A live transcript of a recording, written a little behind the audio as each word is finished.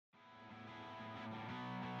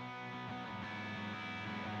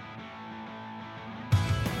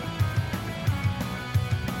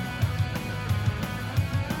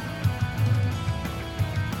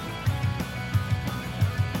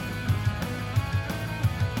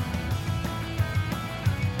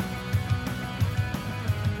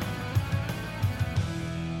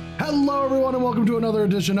Hello, everyone, and welcome to another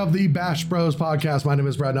edition of the Bash Bros podcast. My name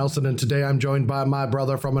is Brad Nelson, and today I'm joined by my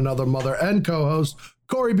brother from another mother and co-host,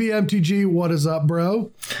 Corey BMTG. What is up,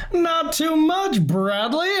 bro? Not too much,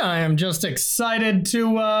 Bradley. I am just excited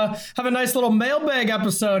to have a nice little mailbag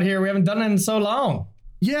episode here. We haven't done it in so long.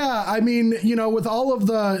 Yeah, I mean, you know, with all of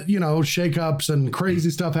the, shakeups and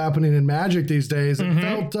crazy stuff happening in Magic these days,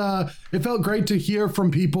 it felt great to hear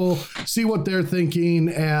from people, see what they're thinking,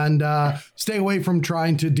 and stay away from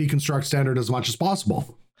trying to deconstruct Standard as much as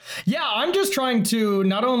possible. Yeah, I'm just trying to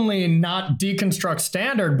not only not deconstruct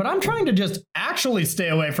Standard, but I'm trying to just actually stay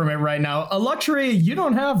away from it right now. A luxury you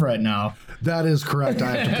don't have right now. That is correct.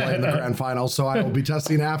 I have to play in the grand final, so I will be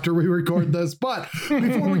testing after we record this. But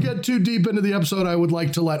before we get too deep into the episode, I would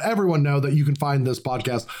like to let everyone know that you can find this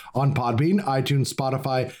podcast on Podbean, iTunes,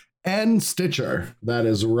 Spotify, and Stitcher. That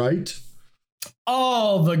is right.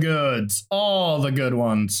 All the goods, all the good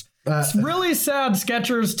ones. It's really sad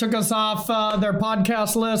Skechers took us off their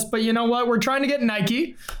podcast list, but you know what? We're trying to get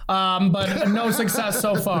Nike, but no success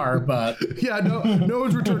so far. But yeah, no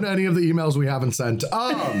one's returned any of the emails we haven't sent. Those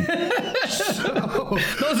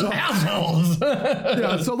assholes.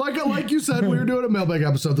 Yeah, so like you said, we were doing a mailbag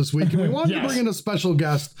episode this week, and we wanted to bring in a special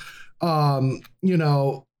guest.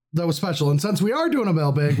 That was special. And since we are doing a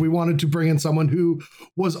mailbag, we wanted to bring in someone who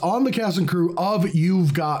was on the cast and crew of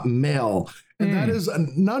You've Got Mail. And that is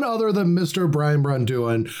none other than Mr. Brian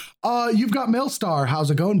Brunduin. You've Got Mail star.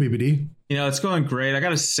 How's it going, BBD? You know, it's going great. I got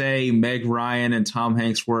to say, Meg Ryan and Tom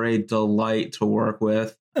Hanks were a delight to work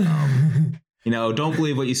with. Don't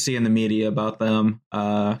believe what you see in the media about them.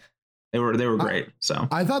 They were great. So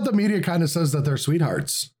I thought the media kind of says that they're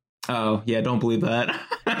sweethearts. Oh, yeah. Don't believe that.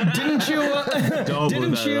 Didn't you? Don't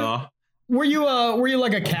believe that at all. Were you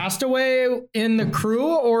like a castaway in the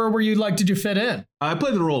crew, or did you fit in? I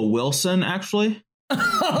played the role of Wilson, actually.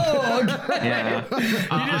 Oh, okay.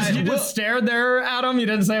 Yeah. You just stared there at him? You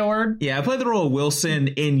didn't say a word? Yeah, I played the role of Wilson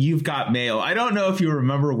in You've Got Mail. I don't know if you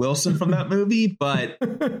remember Wilson from that movie, but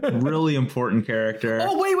really important character.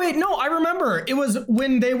 Oh, wait. No, I remember. It was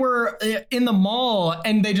when they were in the mall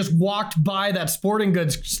and they just walked by that sporting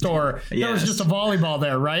goods store. Yes. There was just a volleyball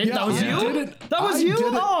there, right? Yeah, that was you? That was you?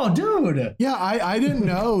 Oh, dude. Yeah, I didn't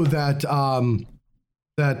know that...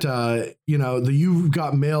 the You've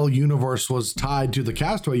Got Mail universe was tied to the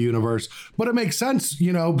Castaway universe, but it makes sense,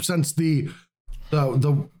 since the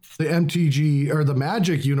MTG or the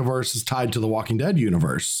Magic universe is tied to the Walking Dead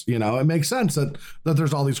universe. It makes sense that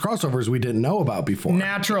there's all these crossovers we didn't know about before.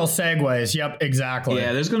 Natural segues. Yep, exactly.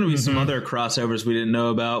 Yeah, there's going to be some other crossovers we didn't know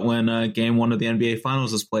about when Game 1 of the NBA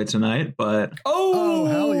Finals is played tonight. But oh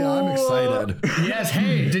hell yeah, I'm excited. Yes.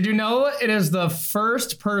 Hey, did you know it is the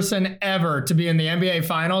first person ever to be in the NBA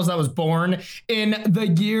Finals that was born in the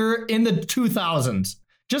 2000s?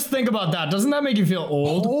 Just think about that. Doesn't that make you feel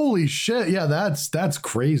old? Holy shit. Yeah, that's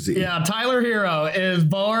crazy. Yeah, Tyler Hero is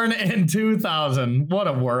born in 2000. What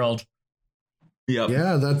a world. Yep.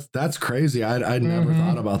 Yeah, that's crazy. I never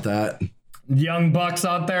thought about that. Young bucks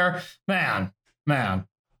out there. Man.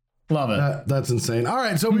 Love it. That's insane. All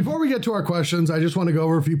right, so before we get to our questions, I just want to go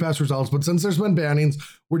over a few past results. But since there's been bannings,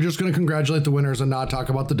 we're just going to congratulate the winners and not talk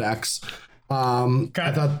about the decks. Okay.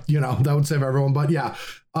 I thought, that would save everyone. But yeah,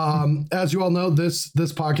 as you all know, this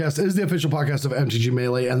podcast is the official podcast of MTG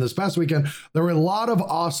Melee. And this past weekend, there were a lot of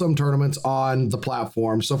awesome tournaments on the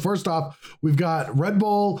platform. So first off, we've got Red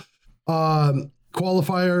Bull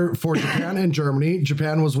qualifier for Japan and Germany.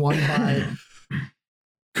 Japan was won by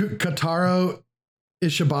Kataro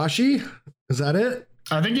Ishibashi. Is that it?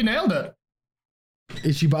 I think you nailed it.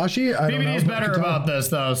 Ishibashi? BBD's better about this,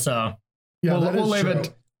 though, so yeah, we'll leave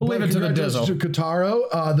it. We'll leave it to the Dizzle. To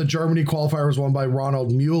Kataro. The Germany qualifier was won by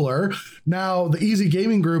Ronald Mueller. Now, the Easy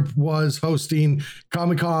Gaming Group was hosting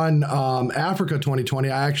Comic-Con Africa 2020.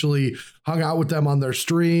 I actually hung out with them on their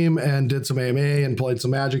stream and did some AMA and played some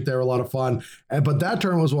Magic. They were a lot of fun. But that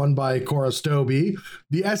tournament was won by Cora Stobie.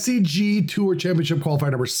 The SCG Tour Championship qualifier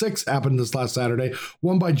number 6 happened this last Saturday,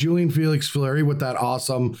 won by Julian Felix Fleury with that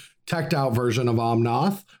awesome teched out version of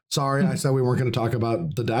Omnath. Sorry, I said we weren't going to talk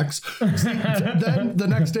about the decks. Then the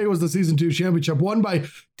next day was the Season 2 Championship, won by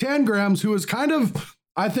Tangrams, who is kind of,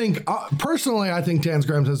 I think, personally, I think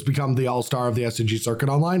Tangrams has become the all-star of the SCG circuit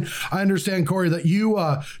online. I understand, Corey, that you've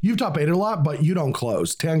top 8'd a lot, but you don't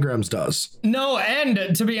close. Tangrams does. No,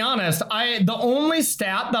 and to be honest, the only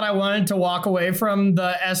stat that I wanted to walk away from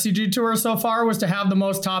the SCG Tour so far was to have the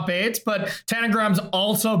most top 8s, but Tangrams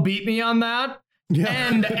also beat me on that.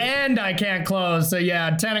 and I can't close. So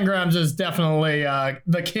yeah, Tannengrams is definitely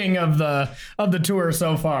the king of the tour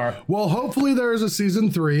so far. Well, hopefully there is a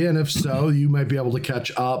season 3, and if so, you might be able to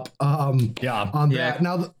catch up. On that.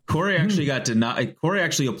 Now, Corey actually got denied. Corey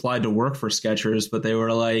actually applied to work for Skechers, but they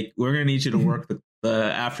were like, "We're going to need you to work the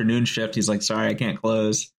afternoon shift." He's like, "Sorry, I can't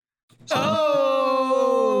close." So,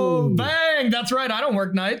 oh, bang! That's right. I don't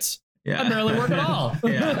work nights. yeah. I barely work at all.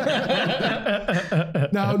 Yeah.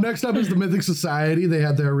 now, next up is the Mythic Society. They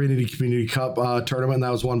had their Arena Community Cup tournament, and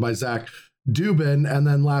that was won by Zach Dubin. And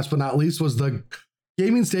then last but not least was the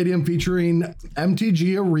Gaming Stadium featuring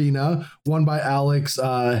MTG Arena, won by Alex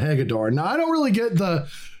Hagedorn. Now, I don't really get the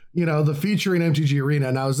featuring MTG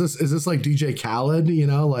Arena. Now, is this like DJ Khaled?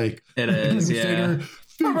 Like It is, yeah.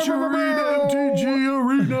 Featuring MTG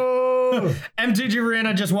Arena. MTG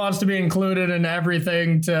Arena just wants to be included in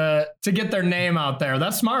everything to get their name out there.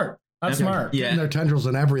 That's smart. That's smart. Yeah. Getting their tendrils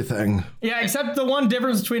and everything. Yeah, except the one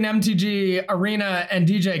difference between MTG Arena and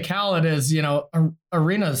DJ Khaled is,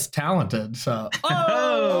 Arena's talented. So.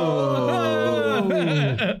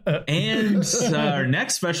 And our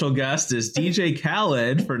next special guest is DJ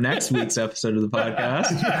Khaled for next week's episode of the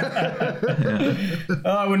podcast.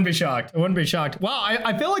 I wouldn't be shocked. Wow,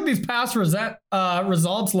 I feel like these past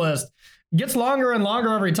results list gets longer and longer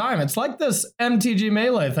every time. It's like this MTG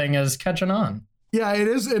Melee thing is catching on. Yeah, it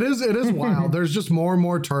is wild. There's just more and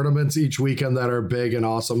more tournaments each weekend that are big and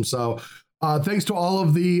awesome. So thanks to all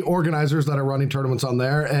of the organizers that are running tournaments on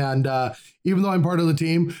there. And even though I'm part of the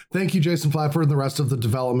team, thank you, Jason Flatford, and the rest of the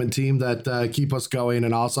development team that keep us going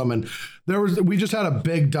and awesome. And we just had a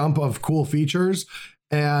big dump of cool features.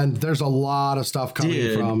 And there's a lot of stuff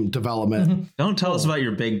coming from development. Don't tell us about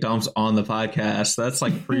your big dumps on the podcast. That's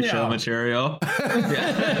like pre-show material.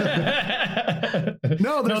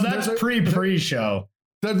 No, that's pre-show.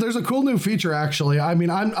 There's a cool new feature, actually. I mean,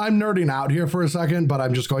 I'm nerding out here for a second, but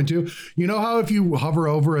I'm just going to. You know how if you hover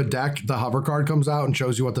over a deck, the hover card comes out and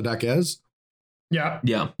shows you what the deck is? Yeah.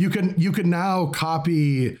 You can now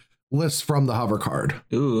copy lists from the hover card.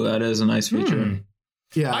 Ooh, that is a nice feature.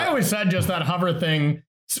 Yeah. I always said just that hover thing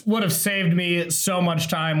would have saved me so much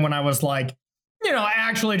time when I was like,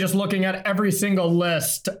 actually just looking at every single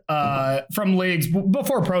list from leagues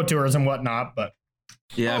before Pro Tours and whatnot. But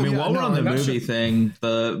while we're on the movie thing,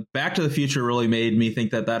 the Back to the Future really made me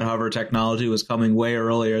think that hover technology was coming way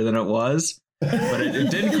earlier than it was. But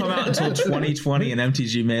it didn't come out until 2020 and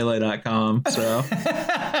MTGmelee.com. So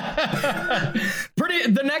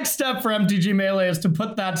the next step for MTG Melee is to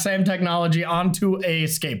put that same technology onto a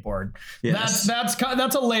skateboard. Yes.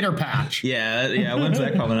 That's a later patch. Yeah. When's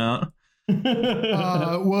that coming out?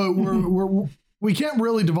 We can't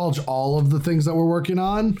really divulge all of the things that we're working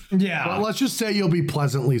on. Yeah. But let's just say you'll be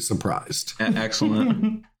pleasantly surprised.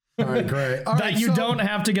 Excellent. All right, great. All right, you don't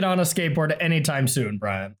have to get on a skateboard anytime soon,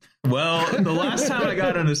 Brian. Well, the last time I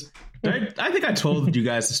got on this, I think I told you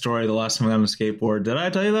guys the story the last time I got on a skateboard. Did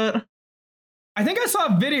I tell you that? I think I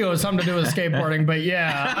saw a video of something to do with skateboarding, but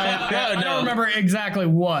yeah, I don't remember exactly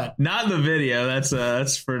what. Not the video.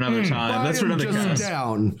 That's for another time. That's for another cast.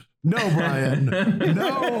 Down. No, Brian.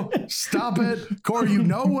 No, stop it. Corey, you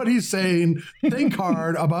know what he's saying. Think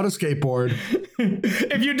hard about a skateboard.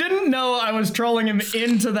 If you didn't know I was trolling him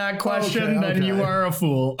into that question, then you are a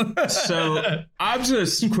fool. So I'm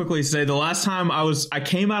just quickly say the last time I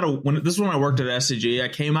came out of this is when I worked at SCG. I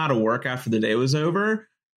came out of work after the day was over,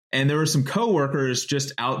 and there were some coworkers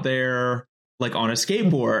just out there like on a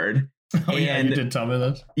skateboard. Oh, yeah, you did tell me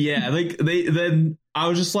this. Yeah, like then I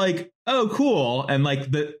was just like, oh, cool. And like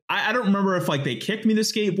I don't remember if like they kicked me the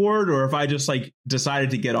skateboard or if I just like decided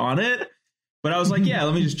to get on it. But I was like, yeah,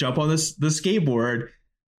 let me just jump on the skateboard.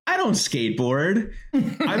 I don't skateboard.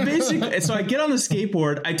 So I get on the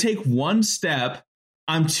skateboard. I take one step.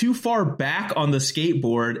 I'm too far back on the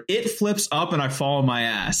skateboard. It flips up and I fall on my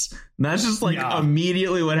ass. And that's just like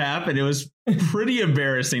immediately what happened. It was pretty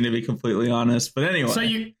embarrassing, to be completely honest. But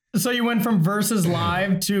anyway. So you went from Versus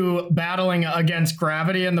Live to battling against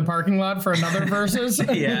gravity in the parking lot for another Versus?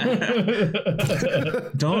 Yeah.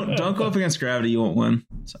 Don't go up against gravity. You won't win.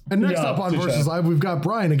 So. And next up on Versus Live, we've got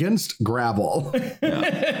Brian against gravel.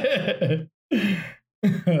 Yeah.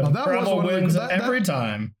 Gravel wins every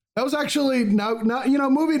time. That was actually now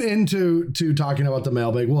moving into talking about the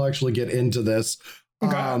mailbag. We'll actually get into this.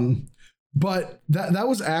 Okay. But that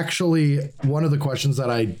was actually one of the questions that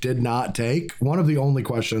I did not take. One of the only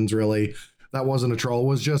questions really that wasn't a troll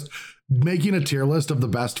was just making a tier list of the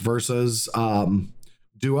best versus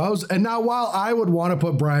duos. And now while I would want to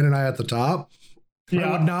put Brian and I at the top, I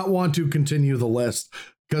would not want to continue the list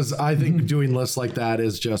because I think doing lists like that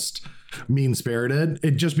is just mean-spirited.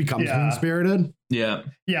 It just becomes mean-spirited. Yeah.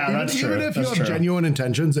 Yeah, that's true. Even if you have genuine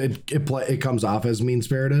intentions, it comes off as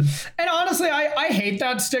mean-spirited. And honestly, I hate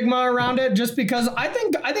that stigma around it just because I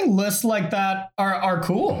think lists like that are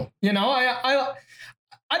cool. You know,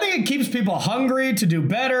 I think it keeps people hungry to do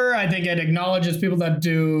better. I think it acknowledges people that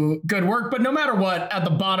do good work. But no matter what, at the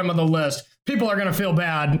bottom of the list, people are going to feel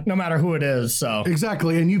bad no matter who it is. So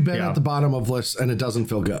exactly. And you've been at the bottom of lists and it doesn't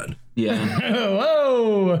feel good. Yeah.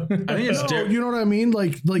 Whoa. I think it's you know what I mean?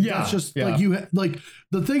 Like that's just like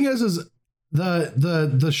the thing is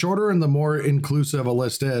the shorter and the more inclusive a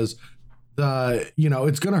list is,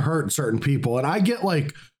 it's going to hurt certain people. And I get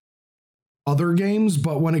like other games,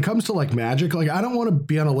 but when it comes to like Magic, like I don't want to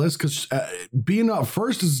be on a list because being up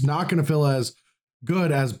first is not going to feel as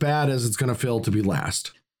good, as bad as it's going to feel to be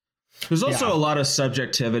last. There's also a lot of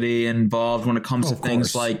subjectivity involved when it comes to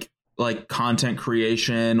things like content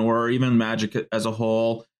creation or even Magic as a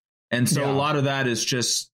whole. And so a lot of that is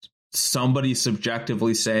just somebody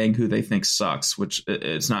subjectively saying who they think sucks, which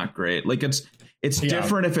it's not great. Like it's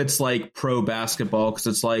different if it's like pro basketball, because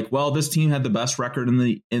it's like, well, this team had the best record in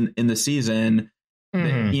the season.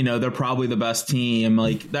 Mm-hmm. They're probably the best team.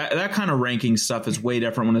 Like that kind of ranking stuff is way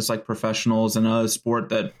different when it's like professionals in a sport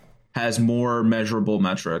that has more measurable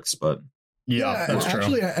metrics. But that's true.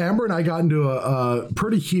 Actually, Amber and I got into a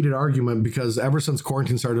pretty heated argument because ever since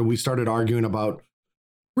quarantine started, we started arguing about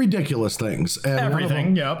ridiculous things. And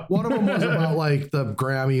everything. One of them was about like the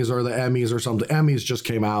Grammys or the Emmys or something. Emmys just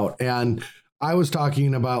came out, and I was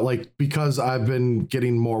talking about like, because I've been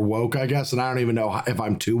getting more woke, I guess, and I don't even know if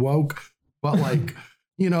I'm too woke, but like,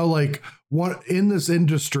 like what in this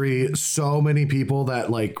industry, so many people that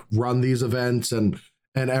like run these events and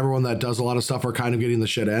everyone that does a lot of stuff are kind of getting the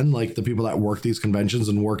shit in, like the people that work these conventions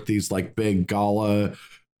and work these like big gala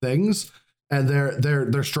things. And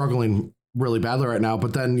they're struggling really badly right now.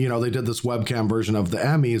 But then, they did this webcam version of the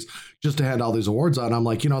Emmys just to hand all these awards out. And I'm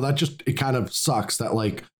like, it kind of sucks that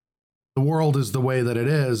like the world is the way that it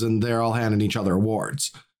is and they're all handing each other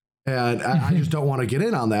awards. And I just don't want to get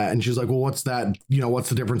in on that. And she's like, well, what's that? What's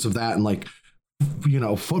the difference of that and like,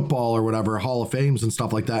 football or whatever, Hall of Fames and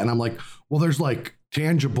stuff like that. And I'm like, well, there's like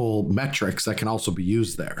tangible metrics that can also be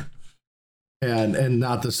used there and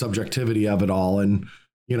not the subjectivity of it all. And,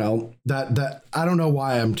 that I don't know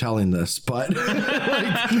why I'm telling this, but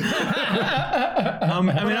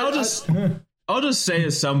I'll just say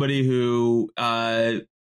as somebody who, I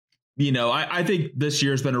think this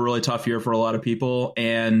year's been a really tough year for a lot of people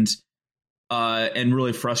and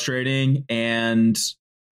really frustrating. And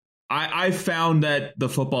I found that the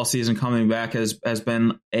football season coming back has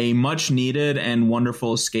been a much needed and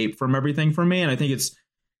wonderful escape from everything for me. And I think it's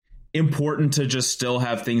important to just still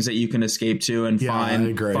have things that you can escape to and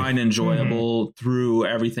find enjoyable through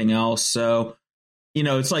everything else. So,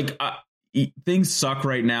 it's like things suck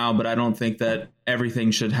right now, but I don't think that everything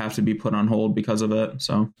should have to be put on hold because of it.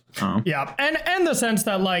 So, yeah. And the sense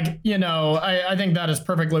that like, I think that is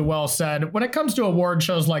perfectly well said. When it comes to award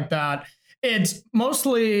shows like that, it's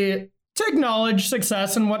mostly to acknowledge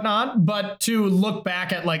success and whatnot, but to look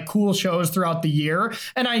back at like cool shows throughout the year.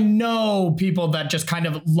 And I know people that just kind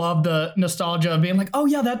of love the nostalgia of being like, oh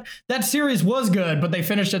yeah, that series was good, but they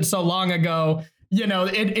finished it so long ago,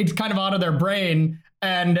 it's kind of out of their brain.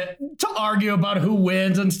 And to argue about who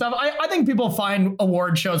wins and stuff, I think people find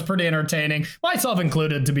award shows pretty entertaining, myself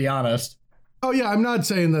included, to be honest. Oh yeah, I'm not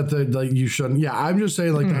saying that you shouldn't. Yeah, I'm just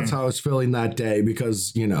saying like that's how I was feeling that day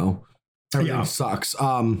because everything sucks.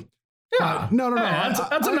 No.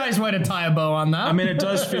 That's a nice way to tie a bow on that. I mean, it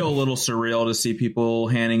does feel a little surreal to see people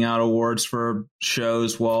handing out awards for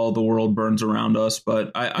shows while the world burns around us.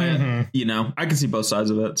 But I can see both sides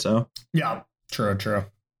of it. So yeah, true.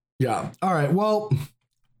 Yeah. All right. Well,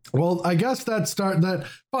 I guess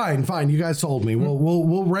fine. You guys told me.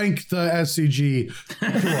 We'll rank the SCG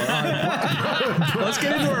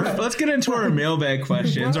tour. Let's get into our mailbag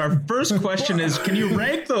questions. Our first question is, can you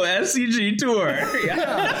rank the SCG tour?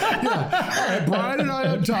 Yeah. All right, Brian and I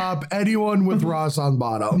on top, anyone with Ross on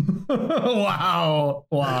bottom. Wow.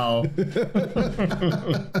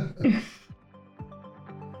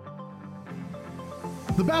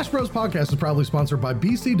 The Bash Bros podcast is proudly sponsored by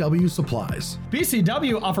BCW Supplies.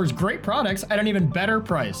 BCW offers great products at an even better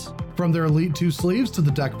price. From their Elite 2 sleeves to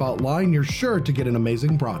the deck bot line, you're sure to get an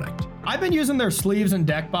amazing product. I've been using their sleeves and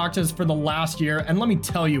deck boxes for the last year, and let me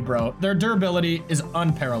tell you, bro, their durability is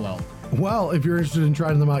unparalleled. Well, if you're interested in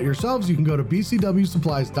trying them out yourselves, you can go to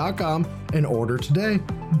bcwsupplies.com and order today.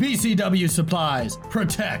 BCW Supplies.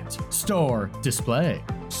 Protect, store, display.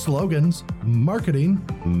 Slogans, marketing,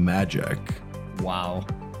 magic. Wow.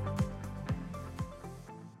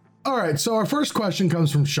 All right, so our first question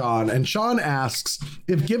comes from Sean, and Sean asks,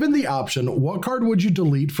 if given the option, what card would you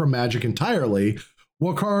delete from Magic entirely?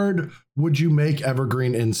 What card would you make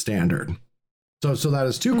evergreen in standard? So that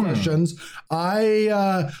is two questions. I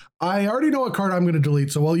already know what card I'm going to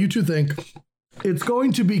delete, so while you two think, it's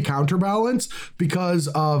going to be Counterbalance because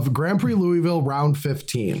of Grand Prix Louisville round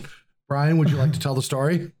 15. Brian, would you like to tell the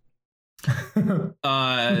story?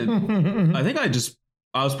 I think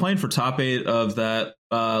I was playing for top 8 of that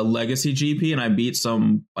Legacy GP, and I beat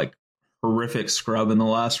some like horrific scrub in the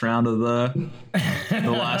last round of the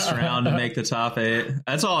last round to make the top 8.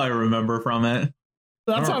 That's all I remember from it.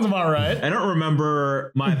 That sounds about right. I don't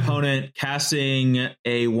remember my opponent casting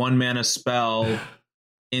a 1-mana spell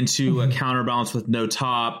into a Counterbalance with no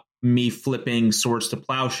top, me flipping Swords to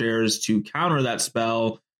Plowshares to counter that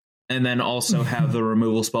spell, and then also have the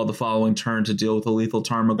removal spell the following turn to deal with a lethal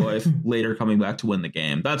Tarmogoyf, later coming back to win the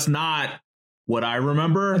game. That's not what I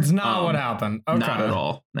remember. It's not what happened. Okay. Not at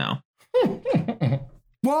all. No.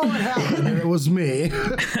 Well, it happened, and it was me.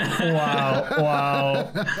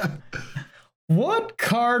 Wow. What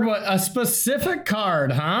card? A specific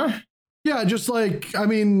card, huh? Yeah, just like, I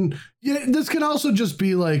mean, this can also just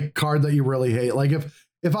be like card that you really hate. Like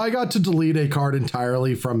if I got to delete a card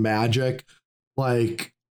entirely from Magic,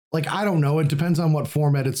 like I don't know, it depends on what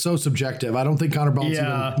format. It's so subjective. I don't think Counterbalance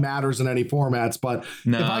even matters in any formats, but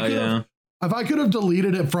if I could have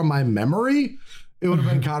deleted it from my memory, it would have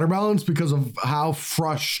been Counterbalance because of how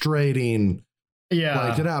frustrating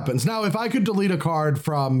it happens. Now, if I could delete a card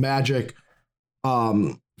from Magic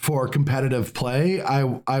for competitive play,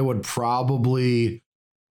 I would probably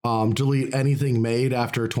delete anything made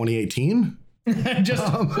after 2018.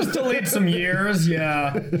 just delete some years.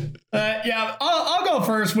 I'll go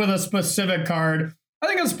first with a specific card. I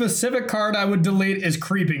think a specific card I would delete is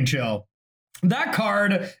Creeping Chill. That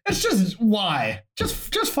card, it's just why? Just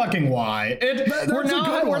fucking why? We're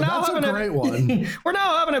now having a great one. We're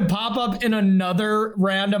now having it pop up in another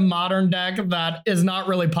random modern deck that is not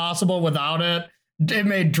really possible without it. It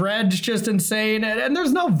made Dredge just insane, and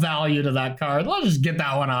there's no value to that card. Let's just get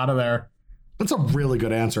that one out of there. That's a really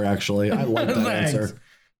good answer, actually. I like that answer.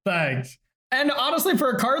 Thanks. And honestly,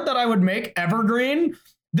 for a card that I would make evergreen,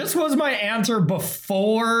 this was my answer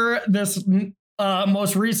before this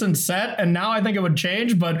most recent set, and now I think it would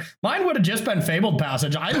change, but mine would have just been Fabled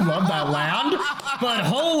Passage. I love that land, but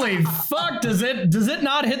holy fuck, does it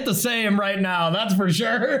not hit the same right now? That's for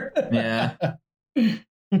sure. Yeah.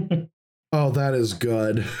 Oh, that is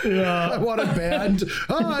good. Yeah. I want a band.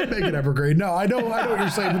 I'd make it evergreen. No, I know what you're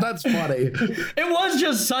saying, but that's funny. It was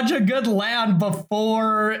just such a good land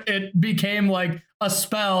before it became like a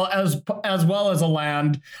spell as well as a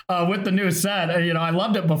land with the new set. I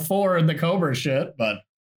loved it before the Cobra shit, but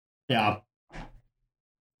yeah.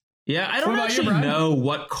 Yeah, I don't actually know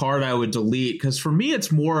what card I would delete, because for me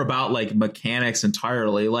it's more about like mechanics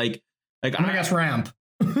entirely. Like I'm gonna guess Ramp.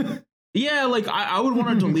 Yeah, like I would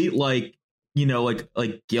want to delete like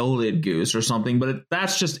Gilded Goose or something, but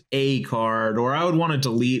that's just a card. Or I would want to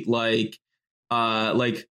delete like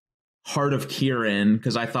Heart of Kirin,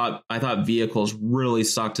 because I thought vehicles really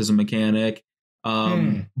sucked as a mechanic.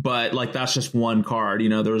 But like that's just one card.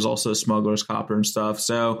 There was also Smuggler's Copter and stuff.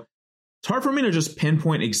 So it's hard for me to just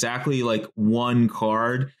pinpoint exactly like one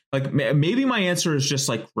card. Like maybe my answer is just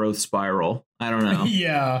like Growth Spiral. I don't know.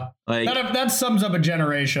 Yeah, like that sums up a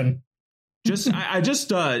generation. Just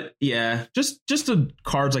the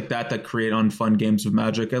cards like that create unfun games of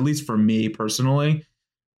Magic, at least for me personally.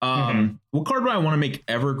 What card do I want to make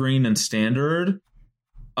evergreen and standard?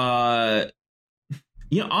 Honestly,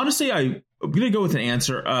 I'm gonna go with an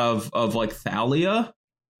answer of like Thalia,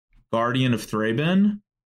 Guardian of Thraben.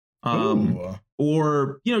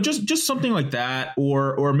 Or just something like that,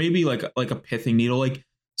 or maybe like a Pithing Needle, like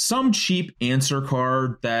some cheap answer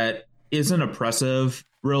card that isn't oppressive,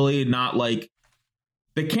 really, not like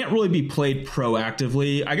they can't really be played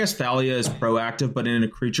proactively. I guess Thalia is proactive, but in a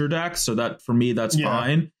creature deck, so that for me that's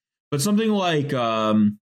fine. But something like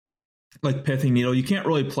Pithing Needle, you can't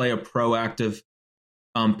really play a proactive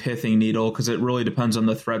Pithing Needle because it really depends on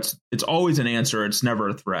the threats. It's always an answer, it's never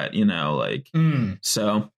a threat,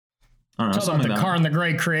 so. Talk about the Karn the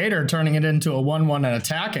Great Creator turning it into a 1/1 and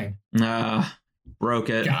attacking. Broke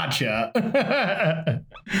it. Gotcha.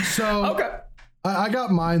 So okay. I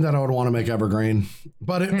got mine that I would want to make evergreen,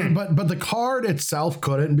 but but the card itself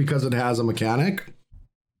couldn't because it has a mechanic.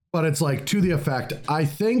 But it's like to the effect. I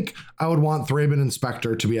think I would want Thraben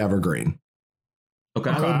Inspector to be evergreen.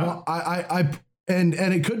 Okay. And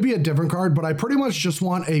it could be a different card, but I pretty much just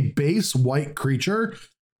want a base white creature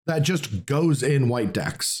that just goes in white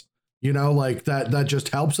decks. Like that just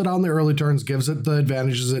helps it on the early turns, gives it the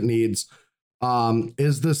advantages it needs.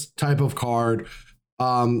 Is this type of card.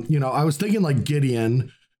 I was thinking like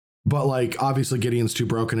Gideon, but like obviously Gideon's too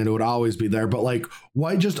broken and it would always be there. But like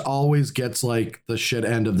white just always gets like the shit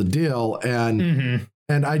end of the deal. And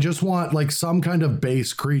I just want like some kind of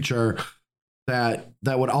base creature that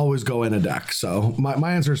would always go in a deck. So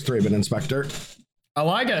my answer is Thraben Inspector. I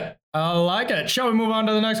like it. Shall we move on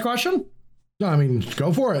to the next question? No, I mean,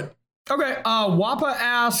 go for it. Okay. Wappa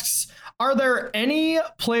asks, are there any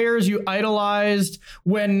players you idolized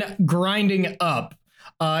when grinding up?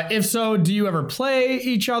 If so, do you ever play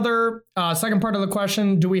each other? Second part of the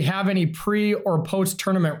question, do we have any pre or post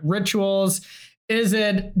tournament rituals? Is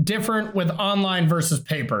it different with online versus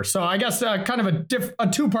paper? So I guess kind of a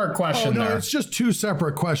two-part question there. It's just two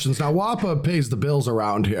separate questions. Now, Wappa pays the bills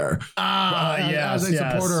around here. As a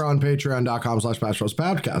supporter on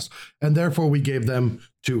patreon.com/BashRoastPodcast. And therefore, we gave them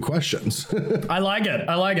two questions. I like it.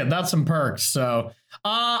 That's some perks. So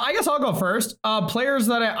I guess I'll go first. Players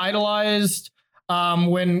that I idolized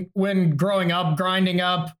when growing up, grinding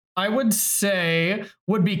up, I would say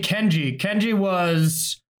would be Kenji. Kenji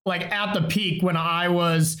was like at the peak when I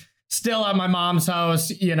was still at my mom's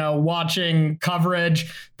house, watching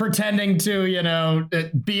coverage, pretending to,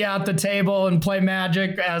 be at the table and play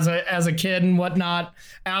Magic as a kid and whatnot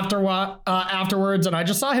afterwards. And I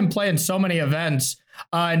just saw him play in so many events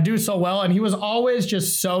and do so well. And he was always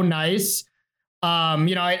just so nice.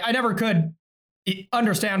 I never could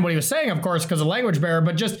understand what he was saying, of course, because of language barrier,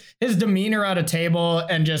 but just his demeanor at a table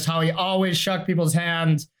and just how he always shook people's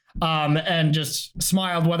hands and just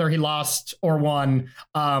smiled whether he lost or won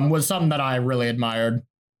was something that I really admired.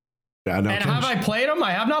 Yeah, no, and have I played him?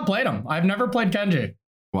 I have not played him. I've never played Kenji.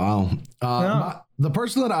 Wow. The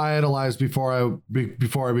person that I idolized before I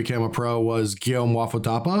became a pro was Guillaume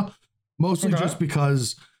Wafutapa, mostly just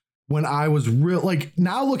because when I was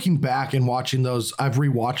now looking back and watching those, I've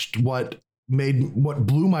rewatched what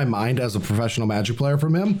blew my mind as a professional Magic player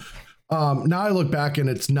from him. Now I look back and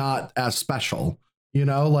it's not as special.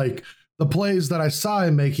 Like the plays that I saw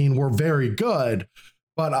him making were very good,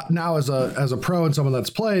 but now as a pro and someone that's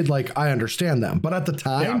played, like I understand them. But at the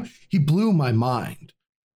time, he blew my mind.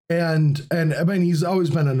 And I mean, he's always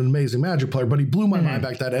been an amazing Magic player, but he blew my mind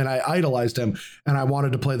back then. And I idolized him and I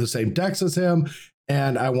wanted to play the same decks as him.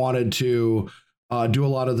 And I wanted to do a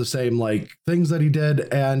lot of the same like things that he did.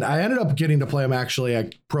 And I ended up getting to play him actually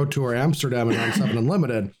at Pro Tour Amsterdam and on 7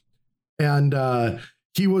 Unlimited. And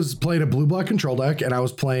he was playing a blue-black control deck, and I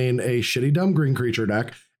was playing a shitty dumb green creature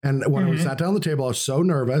deck. And when we sat down at the table, I was so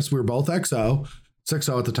nervous. We were both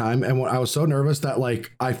 6-0 at the time. And I was so nervous that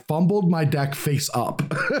like I fumbled my deck face up,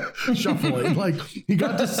 shuffling. Like he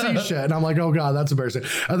got to see shit. And I'm like, oh God, that's embarrassing.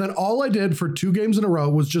 And then all I did for 2 games in a row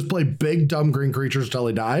was just play big dumb green creatures till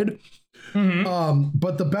he died.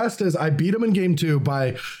 But the best is I beat him in game 2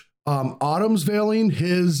 by Autumn's Veiling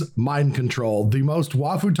his Mind Control, the most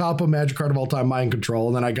Wafutapa Magic card of all time, Mind Control.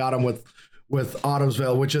 And then I got him with Autumn's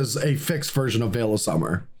Veil, which is a fixed version of Veil of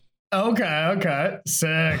Summer. Okay.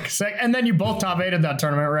 Sick. And then you both top 8'd that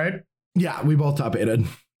tournament, right? Yeah, we both top 8'd.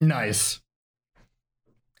 Nice.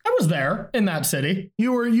 I was there in that city.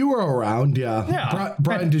 You were around, yeah.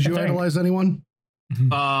 Brian, did you idolize anyone?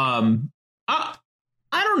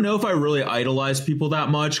 I don't know if I really idolize people that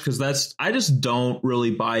much because I just don't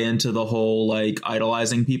really buy into the whole like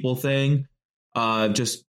idolizing people thing.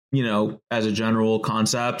 Just, as a general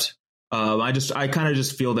concept. I kind of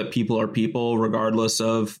just feel that people are people regardless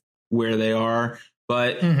of where they are.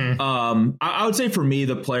 But I would say for me,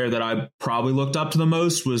 the player that I probably looked up to the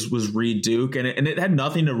most was Reed Duke. And it had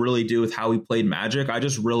nothing to really do with how he played Magic. I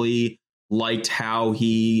just really liked how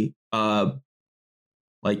he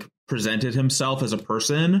presented himself as a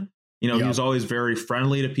person. He was always very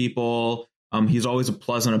friendly to people. He's always a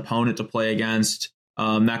pleasant opponent to play against,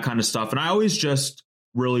 that kind of stuff. And I always just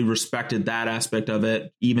really respected that aspect of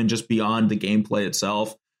it, even just beyond the gameplay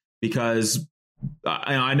itself, because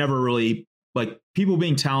I never really people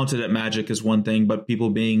being talented at Magic is one thing, but people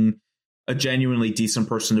being a genuinely decent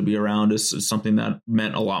person to be around is something that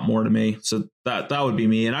meant a lot more to me. So that would be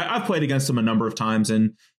me. And I've played against him a number of times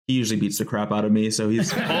and he usually beats the crap out of me. So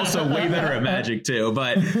he's also way better at Magic too.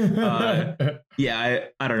 But I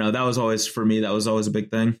don't know. That was always, for me, that was always a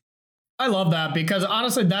big thing. I love that because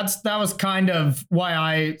honestly, that was kind of why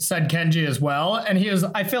I said Kenji as well. And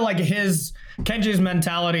I feel like Kenji's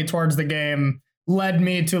mentality towards the game led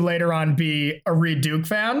me to later on be a Reed Duke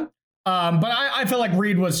fan. But I feel like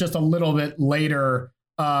Reed was just a little bit later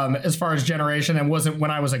as far as generation and wasn't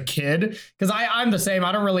when I was a kid. Because I'm the same.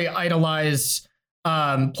 I don't really idolize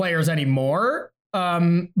players anymore.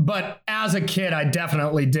 But as a kid, I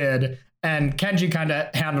definitely did. And Kenji kind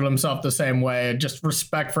of handled himself the same way, just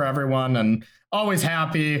respect for everyone and always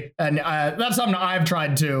happy. And that's something I've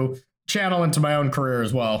tried to channel into my own career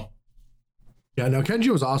as well. Yeah, no, Kenji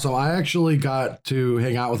was awesome. I actually got to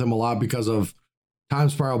hang out with him a lot because of Time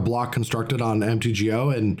Spiral Block Constructed on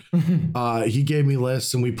MTGO. And he gave me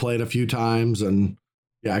lists and we played a few times. And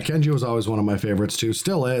yeah, Kenji was always one of my favorites too.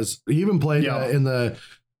 Still is. He even played in the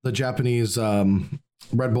Japanese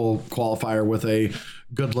Red Bull qualifier with a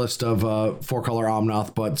good list of 4-color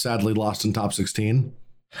Omnath, but sadly lost in top 16.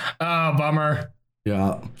 Oh, bummer.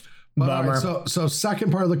 Yeah. Bummer. Right, so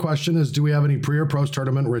second part of the question is, do we have any pre or post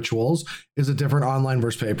tournament rituals? Is it different online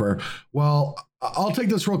versus paper? Well, I'll take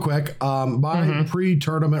this real quick. My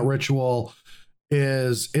pre-tournament ritual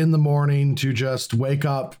is in the morning to just wake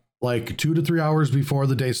up like 2 to 3 hours before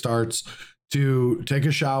the day starts to take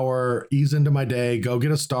a shower, ease into my day, go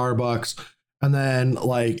get a Starbucks, and then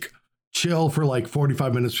like chill for like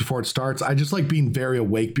 45 minutes before it starts. I just like being very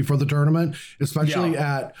awake before the tournament, especially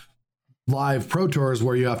at live pro tours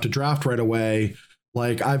where you have to draft right away.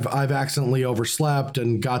 Like I've accidentally overslept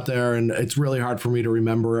and got there, and it's really hard for me to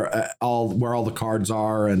remember where all the cards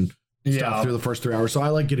are and stuff through the first 3 hours. So I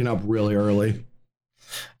like getting up really early.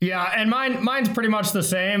 Yeah, and mine's pretty much the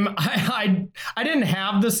same. I didn't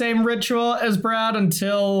have the same ritual as Brad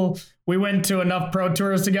until we went to enough pro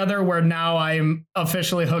tours together where now I'm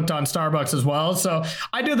officially hooked on Starbucks as well. So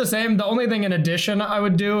I do the same. The only thing in addition I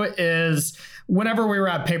would do is whenever we were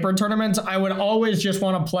at paper tournaments, I would always just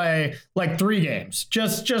want to play like 3 games,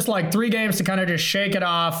 just like 3 games to kind of just shake it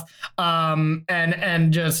off,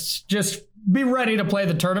 and just be ready to play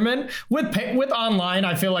the tournament. With online,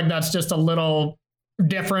 I feel like that's just a little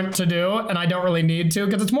different to do, and I don't really need to,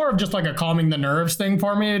 because it's more of just like a calming the nerves thing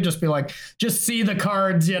for me. Just be like, just see the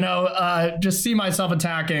cards, just see myself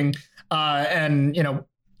attacking, and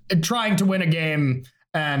trying to win a game.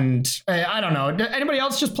 And I don't know, anybody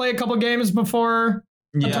else just play a couple games before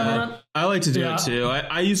a tournament? I like to do it too.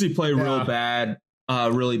 I usually play really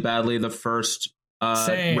badly the first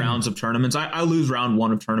rounds of tournaments. I lose round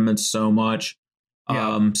 1 of tournaments so much.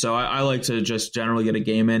 So I like to just generally get a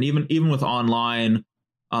game in, even with online.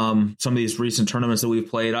 Some of these recent tournaments that we've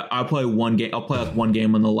played, I'll play one game. I'll play like 1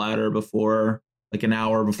 game on the ladder before, like an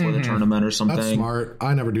hour before the tournament or something. That's smart.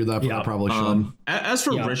 I never do that, but I probably should. As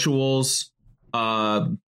for rituals, other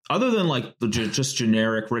than like the just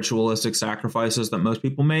generic ritualistic sacrifices that most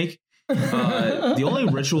people make, the only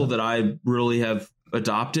ritual that I really have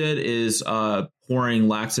adopted is pouring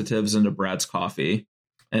laxatives into Brad's coffee.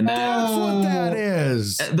 And that's what that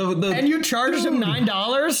is. And you charged him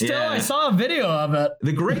 $9 still? Yeah. I saw a video of it.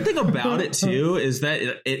 The great thing about it too is that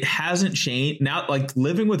it hasn't changed. Now, like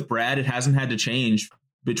living with Brad, it hasn't had to change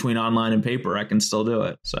between online and paper. I can still do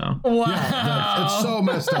it. So wow. Yeah, it's so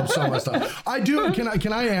messed up. I do.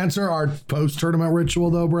 Can I answer our post-tournament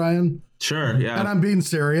ritual though, Brian? Sure. Yeah. And I'm being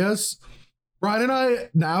serious. Brian and I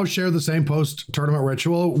now share the same post-tournament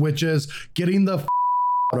ritual, which is getting the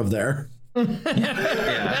out of there. I've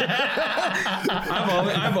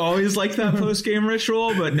always liked that post game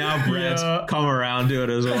ritual, but now Brad's come around to it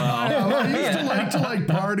as well. I used to like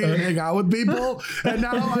party and hang out with people, and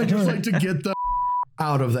now I just like to get the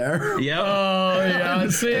out of there. Yep. Oh yeah.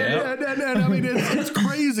 See, and I mean it's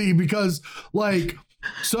crazy because like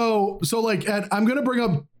so like I'm gonna bring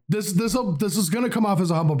up this is gonna come off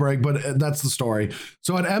as a humble brag, but that's the story.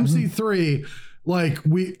 So at MC3. Like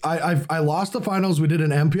I lost the finals. We did an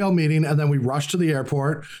MPL meeting and then we rushed to the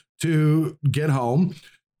airport to get home.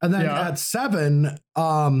 And then at 7,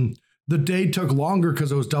 the day took longer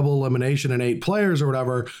because it was double elimination and 8 players or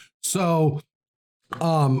whatever. So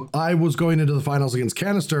I was going into the finals against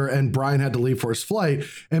Canister and Brian had to leave for his flight.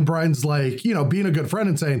 And Brian's like, being a good friend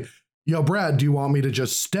and saying, yo, Brad, do you want me to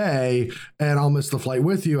just stay and I'll miss the flight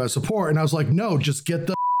with you as support? And I was like, no, just get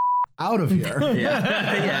the out of here.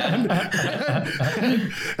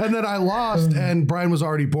 And then I lost and Brian was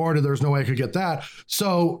already bored and there's no way I could get that.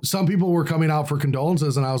 So some people were coming out for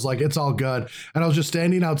condolences and I was like, it's all good. And I was just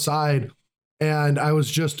standing outside and I was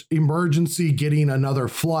just emergency getting another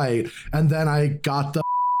flight. And then I got the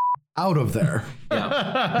out of there.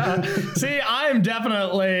 See, I'm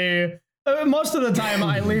definitely most of the time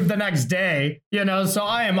I leave the next day, so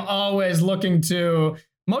I am always looking to.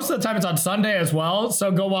 Most of the time it's on Sunday as well.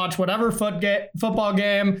 So go watch whatever football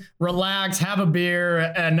game, relax, have a beer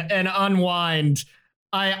and unwind.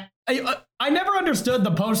 I never understood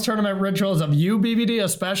the post-tournament rituals of you, BBD,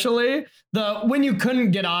 especially when you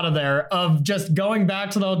couldn't get out of there of just going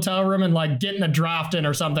back to the hotel room and like getting a draft in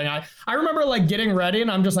or something. I remember like getting ready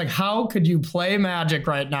and I'm just like, how could you play Magic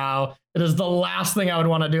right now It is the last thing I would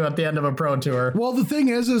want to do at the end of a pro tour. Well, the thing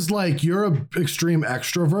is like you're an extreme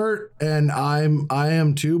extrovert, and I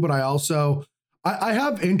am too. But I also I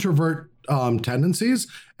have introvert tendencies,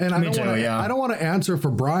 and I don't want to answer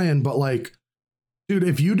for Brian, but like, dude,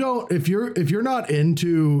 if you're not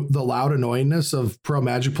into the loud annoyingness of pro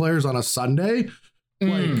Magic players on a Sunday,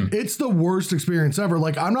 like it's the worst experience ever.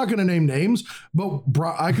 Like, I'm not going to name names, but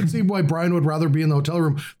I can see why Brian would rather be in the hotel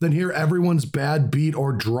room than hear everyone's bad beat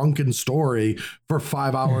or drunken story for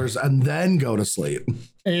 5 hours and then go to sleep.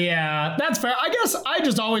 Yeah, that's fair. I guess I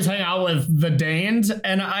just always hang out with the Danes,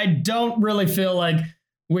 and I don't really feel like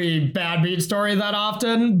we bad beat story that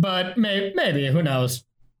often, but maybe who knows?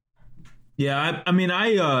 Yeah, I mean,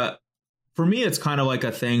 for me, it's kind of like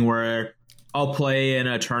a thing where I'll play in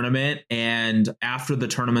a tournament, and after the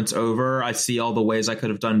tournament's over, I see all the ways I could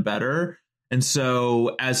have done better. And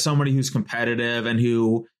so as somebody who's competitive and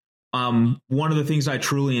who one of the things I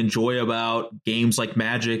truly enjoy about games like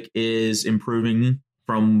Magic is improving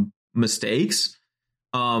from mistakes.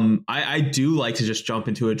 I do like to just jump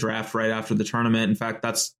into a draft right after the tournament. In fact,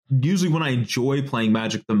 that's usually when I enjoy playing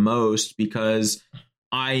Magic the most, because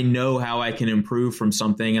I know how I can improve from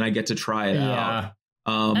something and I get to try it out.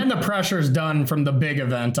 And the pressure's done from the big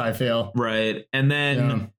event, I feel. Right. And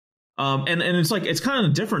then, and it's like, it's kind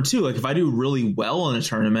of different too. Like if I do really well in a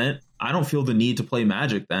tournament, I don't feel the need to play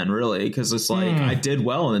Magic then, really. Cause it's like, I did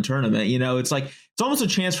well in the tournament, you know, it's like, it's almost a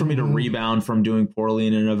chance for me to rebound from doing poorly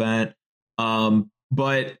in an event.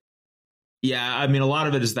 But yeah, I mean, a lot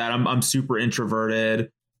of it is that I'm super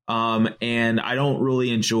introverted. And I don't really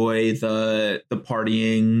enjoy the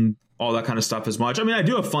partying, all that kind of stuff as much. I mean, I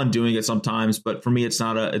do have fun doing it sometimes, but for me, it's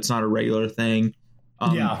not a regular thing.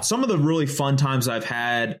 Some of the really fun times I've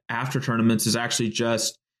had after tournaments is actually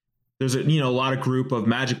just, there's a lot of group of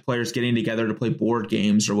Magic players getting together to play board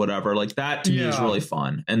games or whatever. Like that to me is really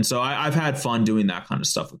fun. And so I've had fun doing that kind of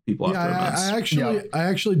stuff with people after events. I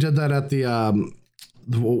actually did that at the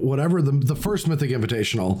the first Mythic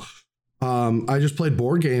Invitational. I just played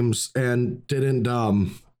board games and didn't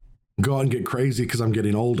go out and get crazy because I'm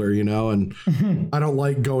getting older, you know, and I don't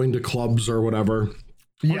like going to clubs or whatever.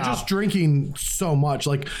 Or just drinking so much.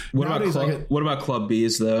 Like, what about Club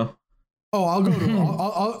B's though? Oh,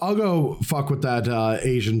 I'll go fuck with that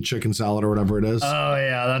Asian chicken salad or whatever it is. Oh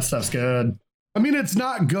yeah, that stuff's good. I mean, it's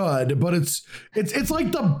not good, but it's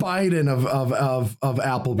like the Biden of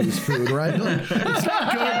Applebee's food, right? Like, it's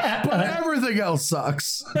not good, but everything else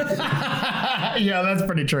sucks. Yeah, that's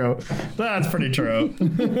pretty true. That's pretty true.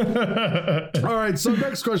 All right, so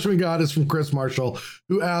next question we got is from Chris Marshall,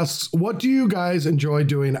 who asks, "What do you guys enjoy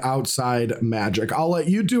doing outside Magic?" I'll let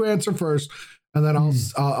you two answer first, and then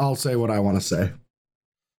I'll say what I want to say.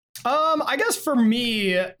 I guess for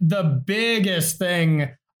me, the biggest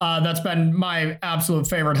thing that's been my absolute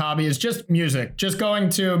favorite hobby is just music, just going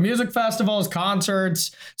to music festivals,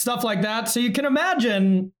 concerts, stuff like that. So you can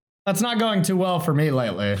imagine that's not going too well for me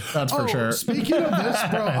lately. That's for sure. Speaking of this,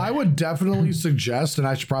 bro, I would definitely suggest, and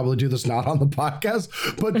I should probably do this not on the podcast,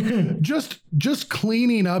 but just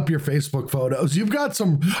cleaning up your Facebook photos. You've got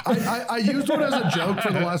some, I used one as a joke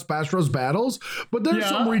for the last Bash Bros battles, but there's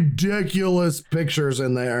some ridiculous pictures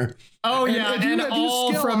in there. Oh yeah, and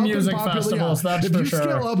all from music festivals. That's for sure. If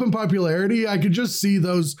you scale up in popularity, I could just see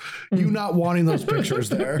those, you not wanting those pictures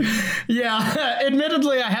there. Yeah,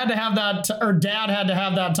 admittedly, I had to have that, or Dad had to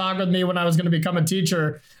have that talk with me when I was going to become a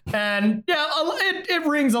teacher, and yeah, it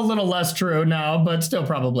rings a little less true now, but still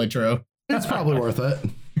probably true. It's probably worth it.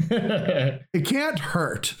 It can't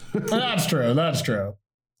hurt. That's true. That's true.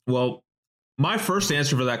 Well, my first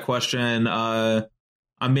answer for that question,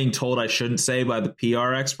 I'm being told I shouldn't say by the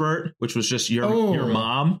PR expert, which was just your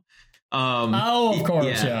mom. Of course.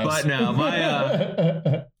 Yeah, yes. But no,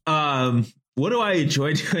 my what do I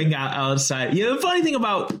enjoy doing outside? Yeah, the funny thing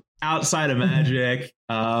about outside of Magic,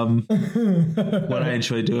 what I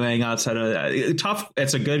enjoy doing outside of tough.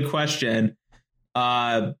 It's a good question.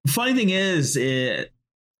 Funny thing is,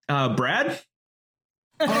 Brad.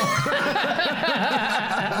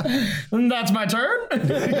 That's my turn.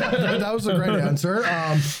 That was a great answer.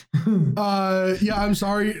 Yeah, I'm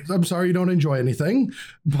sorry you don't enjoy anything,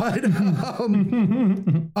 but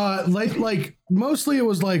like mostly it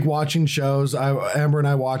was like watching shows. Amber and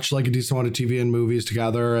I watched like a decent amount of TV and movies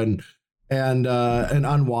together, and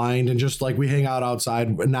unwind, and just like we hang out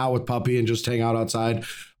outside now with Puppy and just hang out outside.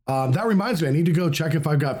 That reminds me, I need to go check if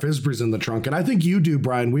I've got Fizbrees in the trunk, and I think you do,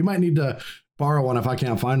 Brian. We might need to borrow one if I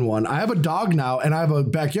can't find one. I have a dog now and I have a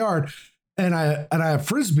backyard, and I have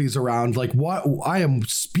frisbees around, like what I am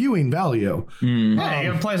spewing value. Hey, you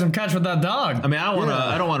gotta play some catch with that dog. I mean,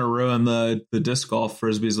 I don't want to ruin the disc golf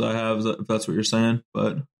frisbees that I have, if that's what you're saying,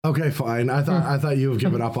 but okay, fine. I thought you have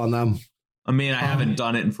given up on them. I mean, I haven't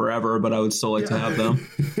done it in forever, but I would still like to have them.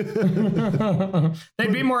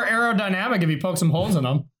 They'd be more aerodynamic if you poke some holes in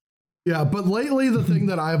them. Yeah, but lately the thing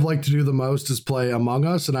that I've liked to do the most is play Among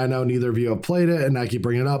Us, and I know neither of you have played it, and I keep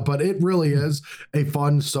bringing it up, but it really is a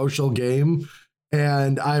fun social game,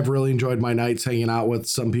 and I've really enjoyed my nights hanging out with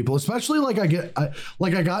some people, especially like I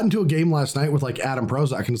got into a game last night with like Adam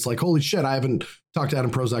Prozac, and it's like, holy shit, I haven't talked to Adam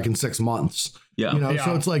Prozac in 6 months. Yeah,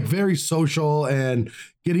 So it's like very social and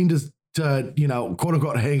getting to quote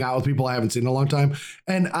unquote hang out with people I haven't seen in a long time.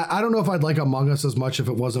 And I don't know if I'd like Among Us as much if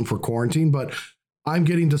it wasn't for quarantine, but I'm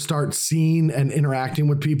getting to start seeing and interacting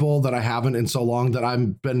with people that I haven't in so long that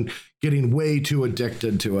I've been getting way too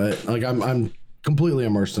addicted to it. Like I'm completely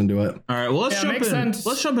immersed into it. All right, well, let's jump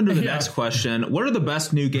into the next question. What are the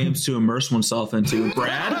best new games to immerse oneself into,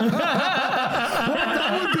 Brad?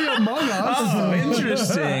 That would be Among Us. Oh,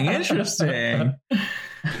 interesting.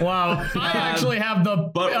 Wow, I actually have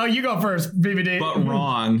you go first, BBD. But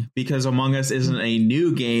wrong, because Among Us isn't a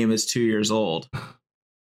new game; it's 2 years old.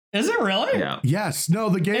 Is it really? Yeah. Yes. No,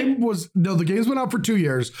 the game's been out for 2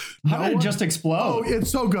 years. How did it just explode? Oh,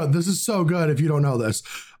 it's so good. This is so good if you don't know this.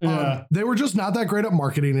 Yeah. They were just not that great at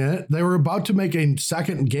marketing it. They were about to make a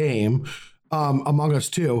second game, Among Us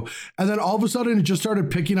 2. And then all of a sudden it just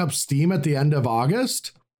started picking up steam at the end of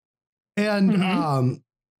August. And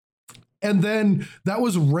and then that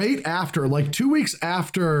was right after, like 2 weeks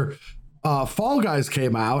after Fall Guys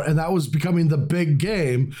came out, and that was becoming the big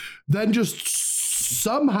game. Then just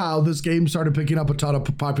somehow this game started picking up a ton of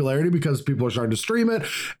popularity because people are starting to stream it.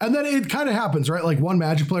 And then it kind of happens, right? Like one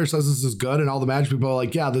Magic player says this is good, and all the Magic people are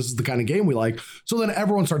like, yeah, this is the kind of game we like. So then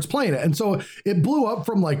everyone starts playing it. And so it blew up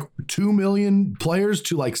from like 2 million players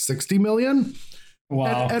to like 60 million.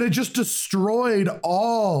 Wow. And it just destroyed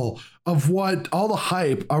all the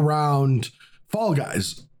hype around Fall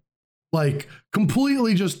Guys. Like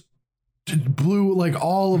completely just blew like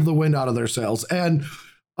all of the wind out of their sails. And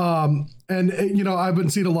I've been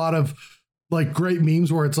seeing a lot of like great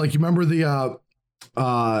memes where it's like, you remember the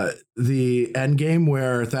end game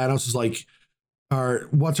where Thanos is like, or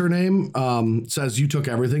what's her name? Says, you took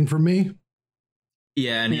everything from me.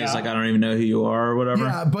 Yeah, and he's like, I don't even know who you are or whatever.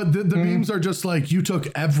 Yeah, but the memes are just like, you took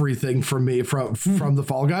everything from me from the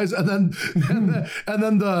Fall Guys, and then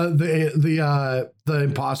the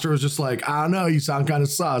imposter was just like, I don't know, you sound kind of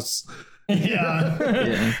sus.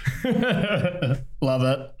 Yeah. Love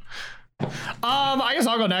it. I guess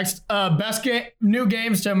I'll go next. Best new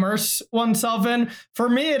games to immerse oneself in. For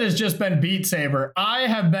me, it has just been Beat Saber. I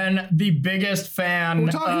have been the biggest fan.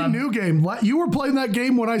 We're talking new game. You were playing that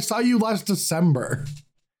game when I saw you last December.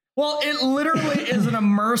 Well, it literally is an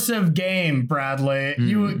immersive game, Bradley.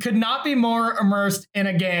 You could not be more immersed in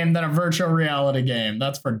a game than a virtual reality game.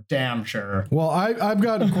 That's for damn sure. Well, I've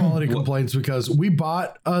got quality complaints because we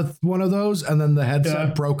bought one of those and then the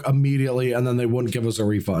headset broke immediately and then they wouldn't give us a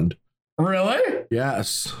refund. Really?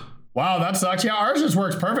 Yes. Wow, that sucks. Yeah, ours just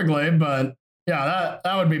works perfectly, but yeah,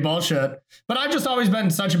 that would be bullshit. But I've just always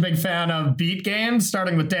been such a big fan of beat games,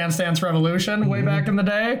 starting with Dance Dance Revolution way back in the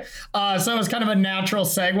day. So it was kind of a natural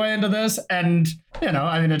segue into this. And,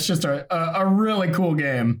 it's just a really cool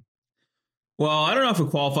game. Well, I don't know if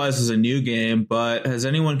it qualifies as a new game, but has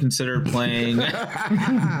anyone considered playing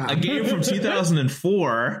a game from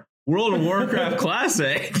 2004, World of Warcraft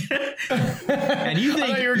Classic? And you think I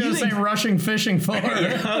thought you were going to say Russian Fishing 4.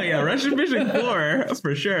 Russian Fishing 4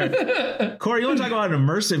 for sure. Corey, you want to talk about an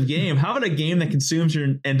immersive game? How about a game that consumes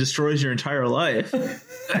and destroys your entire life?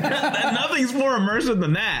 Nothing's more immersive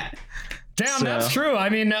than that. Damn, that's true. I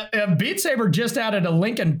mean, Beat Saber just added a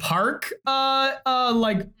Linkin Park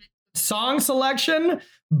song selection,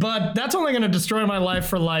 but that's only going to destroy my life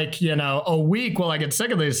for a week while I get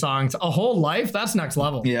sick of these songs. A whole life? That's next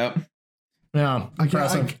level. Yeah. Yeah.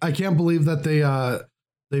 I can't believe that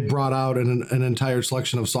they brought out an entire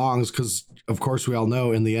selection of songs because, of course, we all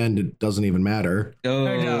know in the end it doesn't even matter. Oh,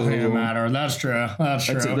 it doesn't even matter. That's true. That's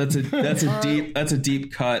true. That's a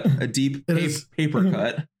deep cut. A deep paper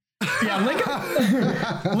cut.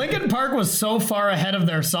 Yeah, Linkin Park was so far ahead of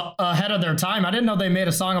their time. I didn't know they made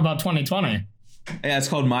a song about 2020. Yeah, it's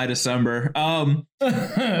called My December.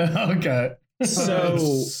 Okay.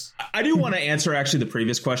 So I do want to answer actually the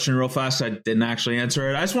previous question real fast. I didn't actually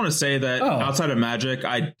answer it. I just want to say that outside of Magic,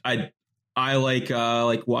 I like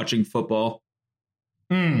watching football.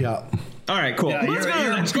 Yeah. All right, cool. Yeah, Let's go to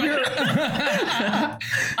the next question.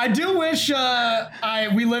 I do wish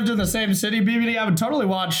we lived in the same city, BBD. I would totally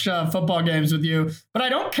watch football games with you, but I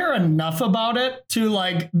don't care enough about it to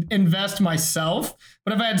like invest myself.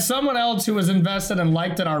 But if I had someone else who was invested and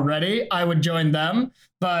liked it already, I would join them.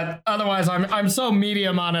 But otherwise, I'm so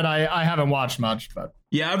medium on it. I haven't watched much. But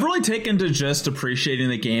yeah, I've really taken to just appreciating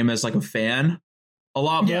the game as like a fan a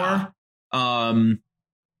lot more.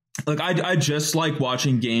 Like I just like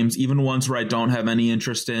watching games, even ones where I don't have any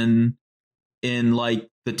interest in like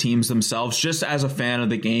the teams themselves, just as a fan of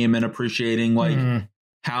the game and appreciating like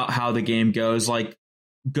how the game goes. Like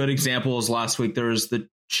good examples last week, there was the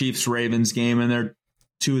Chiefs Ravens game, and they're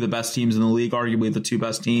two of the best teams in the league, arguably the two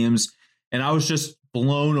best teams. And I was just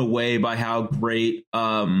blown away by how great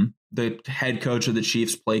the head coach of the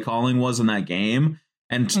Chiefs play calling was in that game.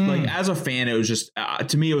 And like as a fan, it was just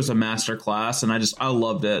to me, it was a master class, and I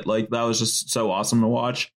loved it. Like that was just so awesome to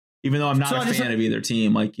watch, even though I'm not a fan of either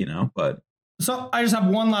team, like, you know, but. So I just have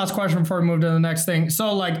one last question before we move to the next thing.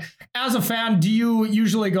 So like as a fan, do you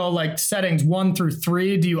usually go like settings 1 through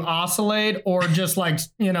 3? Do you oscillate or just like,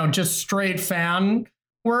 you know, just straight fan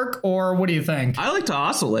work, or what do you think? I like to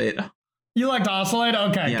oscillate. You like to oscillate?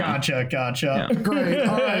 Okay, Yeah. Gotcha. Yeah. Great.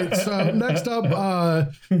 All right. So next up,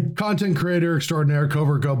 content creator extraordinaire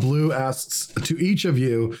Covert Go Blue asks to each of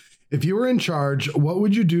you, if you were in charge, what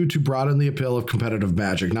would you do to broaden the appeal of competitive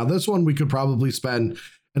Magic? Now, this one we could probably spend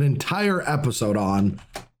an entire episode on.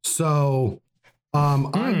 So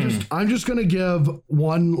I'm just going to give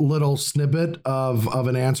one little snippet of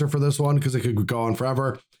an answer for this one because it could go on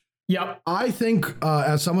forever. Yep. I think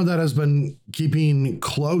as someone that has been keeping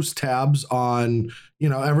close tabs on, you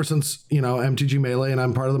know, ever since, you know, MTG Melee and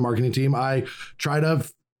I'm part of the marketing team, I try to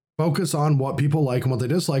focus on what people like and what they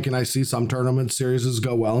dislike. And I see some tournament series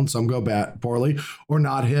go well and some go poorly or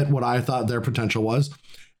not hit what I thought their potential was.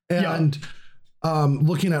 And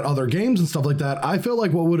looking at other games and stuff like that, I feel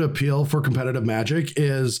like what would appeal for competitive Magic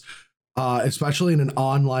is, especially in an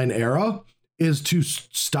online era, is to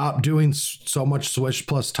stop doing so much Swish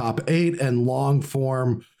plus top 8 and long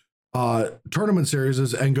form tournament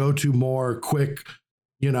series and go to more quick,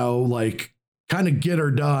 you know, like kind of get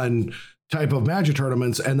her done type of Magic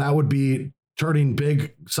tournaments. And that would be turning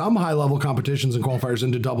some high level competitions and qualifiers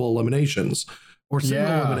into double eliminations or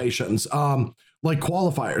single eliminations, like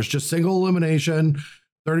qualifiers, just single elimination.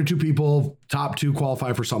 32 people, top 2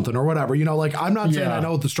 qualify for something or whatever, you know, like I'm not saying I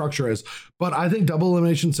know what the structure is, but I think double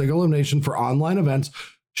elimination, single elimination for online events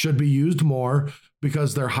should be used more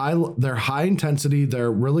because they're high intensity.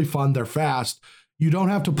 They're really fun. They're fast. You don't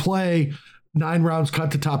have to play 9 rounds,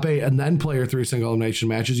 cut to top 8 and then play your 3 single elimination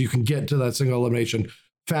matches. You can get to that single elimination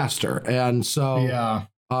faster. And so,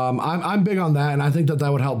 I'm big on that, and I think that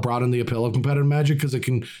would help broaden the appeal of competitive Magic because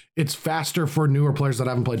it's faster for newer players that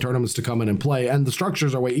haven't played tournaments to come in and play, and the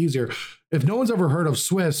structures are way easier. If no one's ever heard of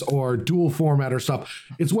Swiss or dual format or stuff,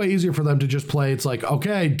 it's way easier for them to just play. It's like,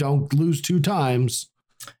 okay, don't lose 2 times.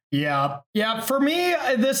 Yeah. For me,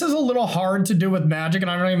 this is a little hard to do with Magic, and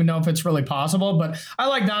I don't even know if it's really possible, but I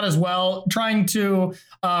like that as well. Trying to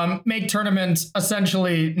make tournaments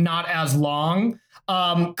essentially not as long.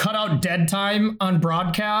 Cut out dead time on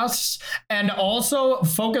broadcasts and also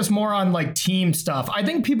focus more on like team stuff. I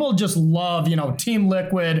think people just love, you know, Team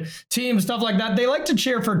Liquid, team stuff like that. They like to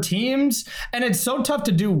cheer for teams, and it's so tough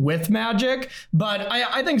to do with Magic. But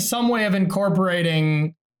I think some way of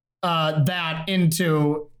incorporating that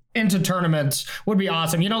into tournaments would be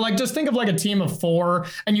awesome. You know, like just think of like a team of 4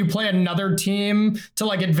 and you play another team to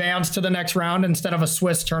like advance to the next round instead of a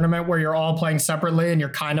Swiss tournament where you're all playing separately and you're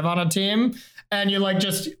kind of on a team. And you like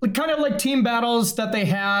just kind of like team battles that they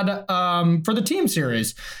had for the team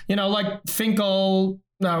series, you know, like Finkel,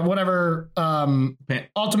 Ultimate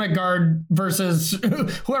Guard versus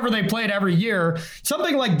whoever they played every year,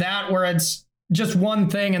 something like that, where it's just one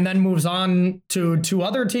thing and then moves on to 2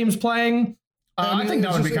 other teams playing. I think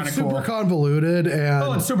that would be kind of cool. Super convoluted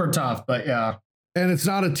and it's super tough, but yeah. And it's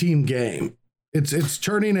not a team game. It's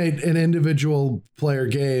turning an individual player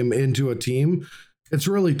game into a team. It's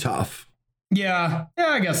really tough. Yeah,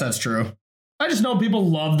 I guess that's true. I just know people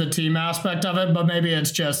love the team aspect of it, but maybe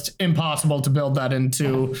it's just impossible to build that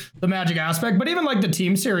into the Magic aspect. But even like the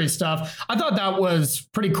team series stuff, I thought that was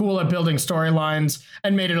pretty cool at building storylines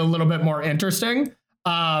and made it a little bit more interesting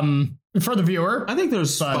for the viewer. I think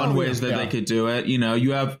there's fun ways that they could do it. You know,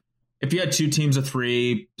 if you had 2 teams of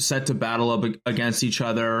 3 set to battle up against each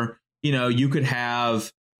other, you know, you could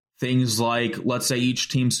have things like, let's say each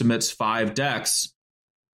team submits 5 decks.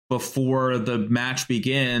 Before the match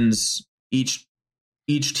begins, each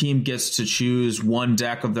team gets to choose 1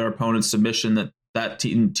 deck of their opponent's submission that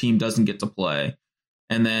team doesn't get to play.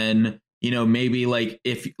 And then maybe like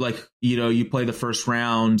if like, you play the first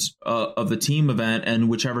round of the team event, and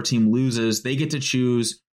whichever team loses, they get to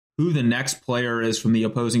choose who the next player is from the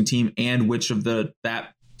opposing team and which of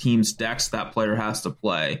that team's decks that player has to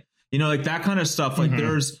play. Like that kind of stuff. Like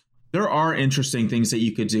there are interesting things that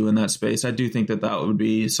you could do in that space. I do think that would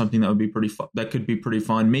be something that would be pretty fun. That could be pretty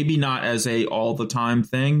fun. Maybe not as a all the time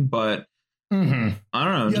thing, but I don't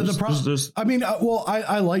know. Yeah,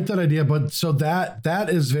 I like that idea, but so that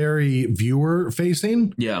is very viewer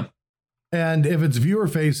facing. Yeah. And if it's viewer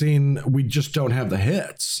facing, we just don't have the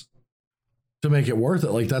hits to make it worth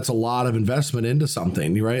it. Like that's a lot of investment into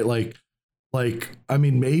something, right? Like,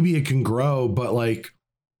 maybe it can grow, but like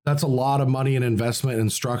that's a lot of money and investment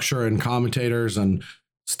and structure and commentators and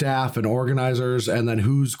staff and organizers, and then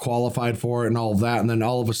who's qualified for it and all of that. And then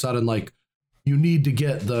all of a sudden, like, you need to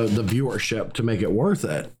get the viewership to make it worth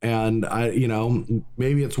it. And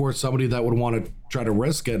maybe it's worth somebody that would want to try to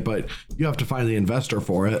risk it, but you have to find the investor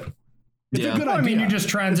for it. It's a good idea. I mean, you just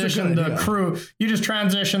transition the crew. You just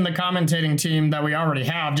transition the commentating team that we already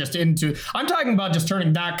have just into. I'm talking about just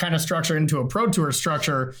turning that kind of structure into a Pro Tour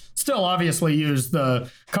structure. Still, obviously, use the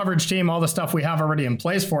coverage team, all the stuff we have already in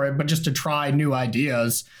place for it, but just to try new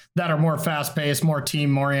ideas that are more fast paced, more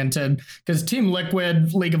team oriented. Because Team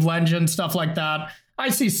Liquid, League of Legends, stuff like that. I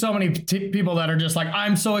see so many people that are just like,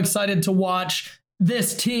 I'm so excited to watch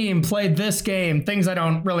this team play this game, things I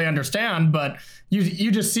don't really understand, but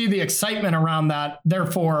you just see the excitement around that.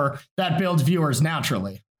 Therefore, that builds viewers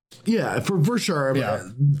naturally. Yeah, for sure. Yeah.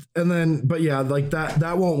 And then, but yeah, like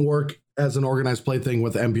that won't work as an organized play thing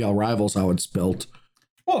with MPL Rivals, how it's built.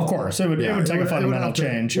 Well, of course, it would take a fundamental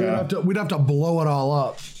change. We'd have to blow it all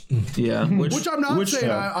up. Yeah. Which I'm not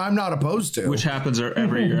saying I'm not opposed to. Which happens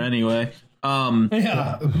every year anyway.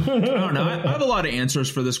 Yeah. I don't know. I have a lot of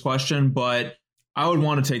answers for this question, but I would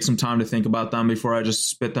want to take some time to think about them before I just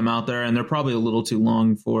spit them out there. And they're probably a little too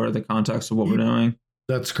long for the context of what we're doing.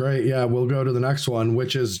 That's great. Yeah, we'll go to the next one,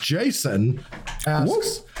 which is Jason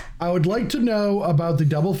asks, I would like to know about the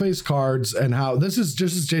double face cards and how this is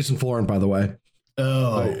Jason Florent, by the way.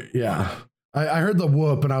 Oh, yeah. I heard the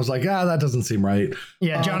whoop and I was like, that doesn't seem right.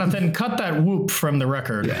 Yeah, Jonathan, cut that whoop from the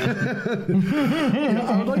record.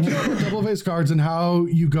 I would like to know about double face cards and how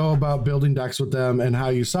you go about building decks with them and how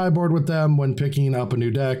you sideboard with them when picking up a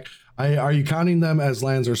new deck. Are you counting them as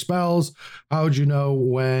lands or spells? How would you know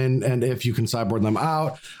when and if you can sideboard them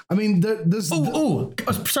out? I mean,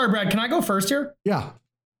 sorry, Brad, can I go first here? Yeah.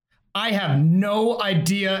 I have no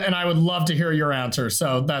idea, and I would love to hear your answer.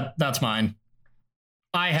 So that's mine.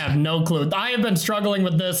 I have no clue. I have been struggling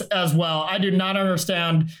with this as well. I do not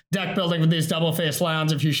understand deck building with these double face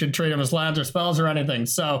lands, if you should treat them as lands or spells or anything.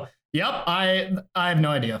 So, yep, I have no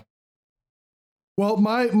idea. Well,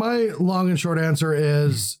 my long and short answer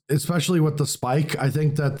is, especially with the spike, I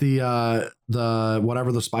think that the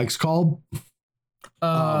whatever the spike's called,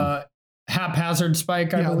 haphazard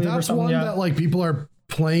spike, I believe, that's or something. One that like people are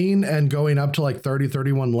playing and going up to like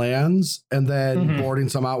 30-31 lands and then boarding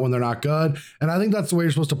some out when they're not good. And I think that's the way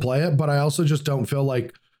you're supposed to play it. But I also just don't feel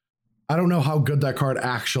like, I don't know how good that card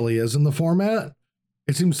actually is in the format.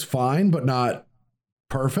 It seems fine, but not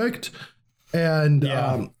perfect. And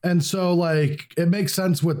so like it makes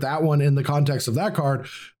sense with that one in the context of that card,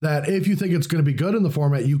 that if you think it's going to be good in the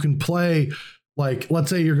format, you can play, like, let's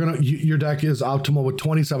say your deck is optimal with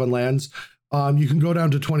 27 lands. You can go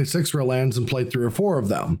down to 26 real lands and play 3 or 4 of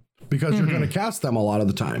them because you're going to cast them a lot of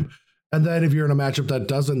the time. And then if you're in a matchup that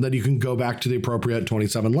doesn't, then you can go back to the appropriate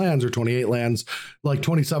 27 lands or 28 lands, like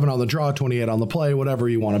 27 on the draw, 28 on the play, whatever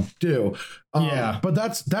you want to do. But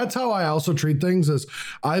that's how I also treat things. Is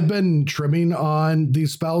I've been trimming on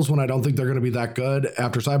these spells when I don't think they're going to be that good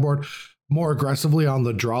after sideboard, more aggressively on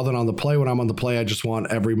the draw than on the play. When I'm on the play, I just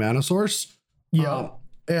want every mana source. Yeah.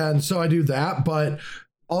 And so I do that. But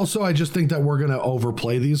also, I just think that we're going to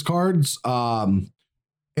overplay these cards. And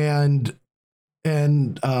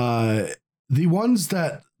the ones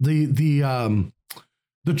that the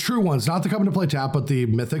true ones, not the come into play tap, but the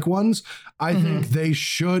mythic ones, I think they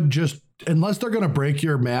should just, unless they're going to break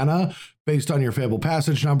your mana based on your Fable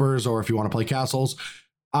Passage numbers, or if you want to play castles,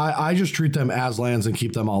 I just treat them as lands and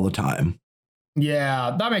keep them all the time.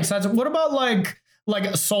 Yeah, that makes sense. What about like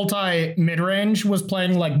Sultai midrange was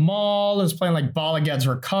playing like Maul, is playing like Bala Ged's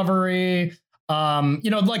Recovery.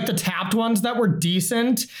 Like the tapped ones that were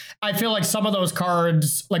decent. I feel like some of those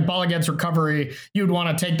cards, like Bala Ged's Recovery, you'd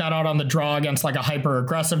want to take that out on the draw against like a hyper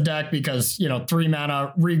aggressive deck because, 3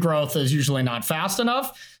 mana regrowth is usually not fast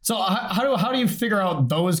enough. So how do you figure out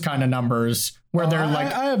those kind of numbers where they're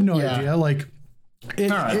like, I have no idea. Like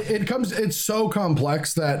it's so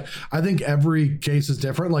complex that I think every case is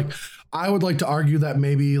different. Like I would like to argue that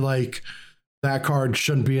maybe like that card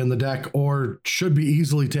shouldn't be in the deck or should be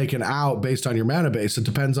easily taken out based on your mana base. It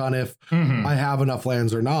depends on if I have enough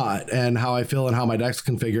lands or not and how I feel and how my deck's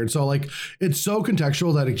configured. So like it's so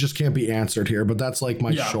contextual that it just can't be answered here, but that's like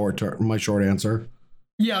my short answer.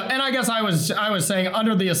 Yeah, and I guess I was saying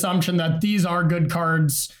under the assumption that these are good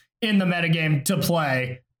cards in the metagame to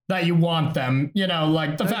play, that you want them, you know,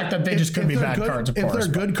 like the fact that they just could be bad cards, of course. If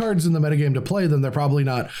they're good cards in the metagame to play, then they're probably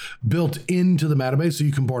not built into the metabase, so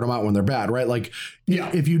you can board them out when they're bad, right? Like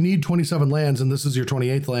if you need 27 lands and this is your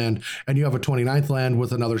 28th land and you have a 29th land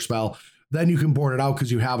with another spell, then you can board it out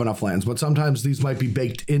because you have enough lands. But sometimes these might be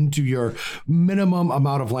baked into your minimum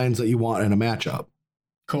amount of lands that you want in a matchup.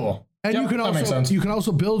 Cool. And you can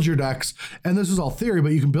also build your decks, and this is all theory,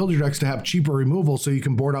 but you can build your decks to have cheaper removal, so you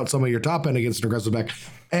can board out some of your top end against an aggressive deck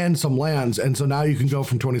and some lands. And so now you can go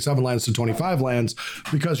from 27 lands to 25 lands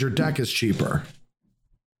because your deck is cheaper.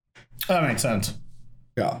 That makes sense.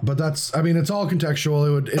 Yeah, but it's all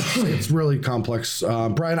contextual. It's really complex.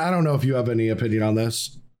 Brian, I don't know if you have any opinion on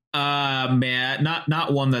this. Man,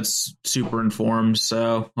 not one that's super informed,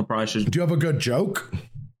 so I probably should. Do you have a good joke?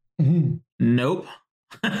 Nope.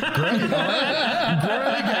 Greg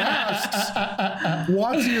asks,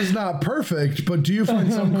 WotC is not perfect, but do you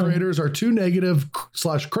find some creators are too negative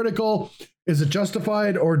 / critical? Is it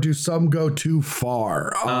justified, or do some go too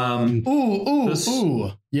far?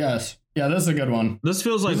 Yes. Yeah, this is a good one. This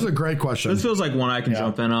feels like this is a great question. This feels like one I can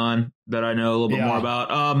jump in on that I know a little bit more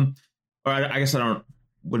about. Or I guess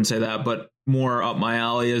wouldn't say that, but more up my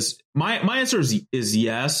alley is my answer is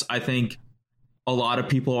yes. I think a lot of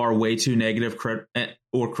people are way too negative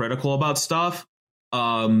or critical about stuff.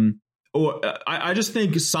 I just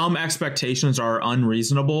think some expectations are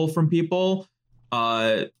unreasonable from people.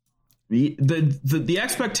 The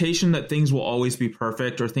expectation that things will always be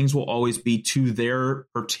perfect or things will always be to their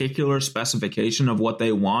particular specification of what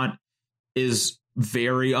they want is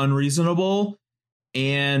very unreasonable.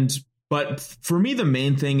 But for me, the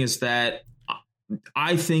main thing is that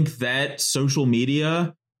I think that social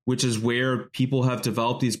media, which is where people have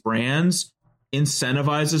developed these brands,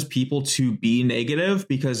 incentivizes people to be negative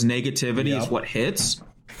because negativity is what hits.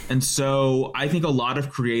 And so I think a lot of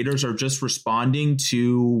creators are just responding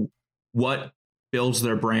to what builds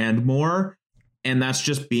their brand more, and that's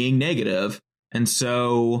just being negative. And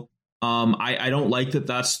so I don't like that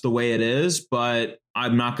that's the way it is, but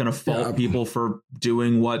I'm not going to fault people for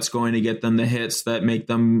doing what's going to get them the hits that make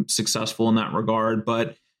them successful in that regard.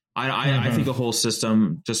 But I think the whole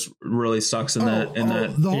system just really sucks in that.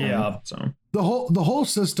 The whole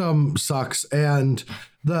system sucks. And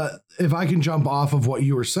if I can jump off of what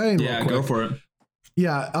you were saying, real quick, go for it.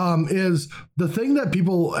 Is the thing that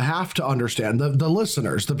people have to understand, the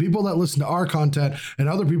listeners, the people that listen to our content and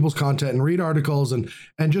other people's content and read articles and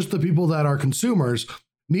just the people that are consumers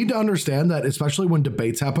need to understand that, especially when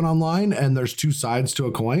debates happen online and there's two sides to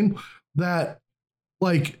a coin, that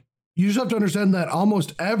like you just have to understand that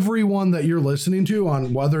almost everyone that you're listening to,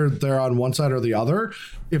 on whether they're on one side or the other,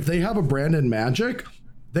 if they have a brand in Magic,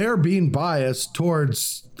 they're being biased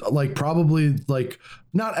towards probably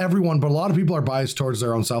not everyone, but a lot of people are biased towards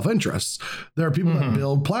their own self-interests. There are people that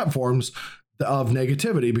build platforms of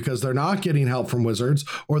negativity because they're not getting help from Wizards,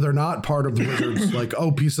 or they're not part of the Wizards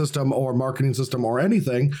OP system or marketing system or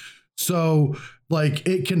anything. So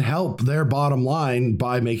it can help their bottom line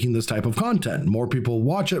by making this type of content. More people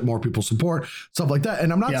watch it, more people support, stuff like that.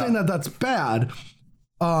 And I'm not saying that that's bad.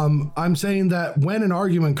 I'm saying that when an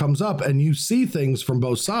argument comes up and you see things from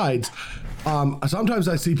both sides, sometimes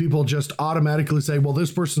I see people just automatically say, well,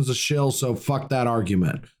 this person's a shill, so fuck that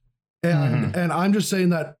argument. And I'm just saying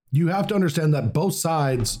that you have to understand that both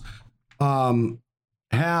sides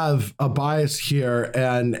have a bias here,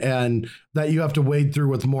 and that you have to wade through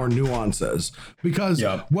with more nuances, because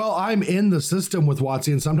I'm in the system with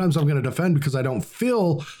WotC, and sometimes I'm going to defend because I don't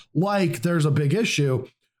feel like there's a big issue.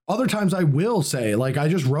 Other times I will say, I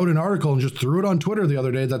just wrote an article and just threw it on Twitter the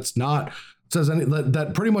other day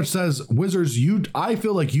that pretty much says, Wizards, I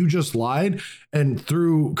feel like you just lied and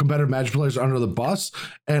threw competitive Magic players under the bus,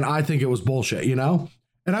 and I think it was bullshit,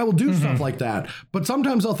 And I will do stuff like that. But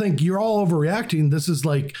sometimes I'll think you're all overreacting. This is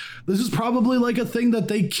probably a thing that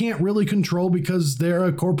they can't really control because they're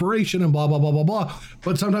a corporation and blah, blah, blah, blah, blah.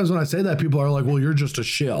 But sometimes when I say that, people are like, well, you're just a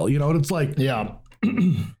shill, and it's like,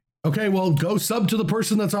 okay, well, go sub to the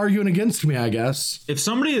person that's arguing against me, I guess. If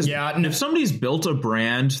somebody's built a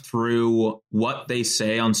brand through what they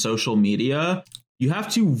say on social media, you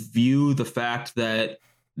have to view the fact that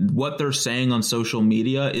what they're saying on social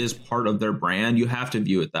media is part of their brand. You have to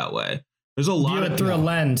view it that way. there's a lot of through a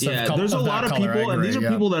lens. There's a lot of people, and these are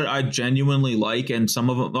people that I genuinely like, and some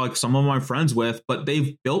of them, like some of my friends with, but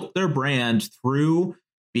they've built their brand through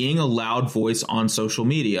being a loud voice on social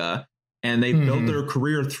media, and they've built their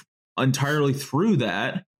career entirely through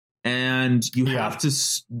that. And you have to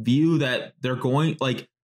view that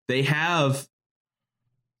they have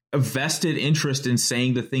a vested interest in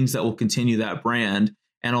saying the things that will continue that brand.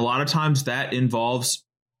 And a lot of times that involves,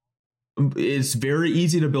 it's very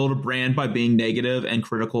easy to build a brand by being negative and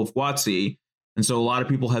critical of WotC. And so a lot of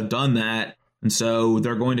people have done that. And so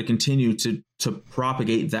they're going to continue to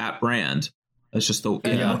propagate that brand. That's just the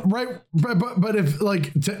right. But if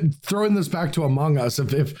throwing this back to Among Us,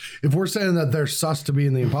 if we're saying that they're sus to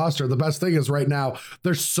being the imposter, the best thing is right now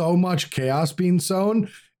there's so much chaos being sown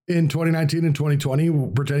in 2019 and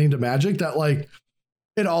 2020 pertaining to Magic that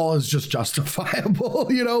it all is just justifiable.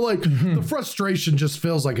 The frustration just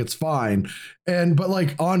feels like it's fine.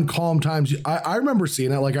 But on calm times, I remember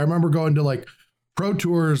seeing it. I remember going to Pro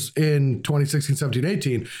Tours in 2016, 17,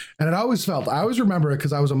 18. And I always remember it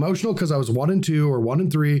because I was emotional because I was 1 and 2 or 1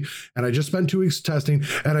 and 3. And I just spent 2 weeks testing.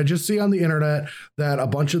 And I just see on the internet that a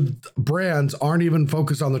bunch of brands aren't even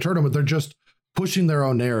focused on the tournament. They're just pushing their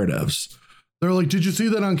own narratives. They're like, did you see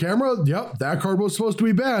that on camera? Yep, that card was supposed to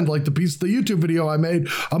be banned. Like the YouTube video I made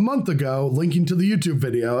a month ago, linking to the YouTube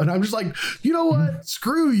video. And I'm just like, you know what?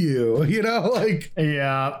 Screw you.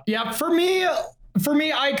 Yeah. For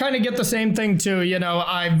me, I kind of get the same thing too.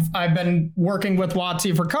 I've been working with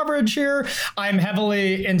WotC for coverage here. I'm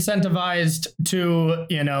heavily incentivized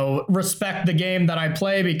to, respect the game that I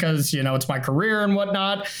play because, it's my career and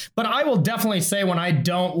whatnot. But I will definitely say when I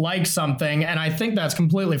don't like something, and I think that's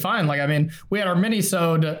completely fine. We had our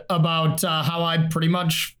mini-sode about how I pretty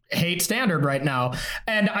much hate Standard right now.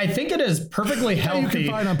 And I think it is perfectly healthy. You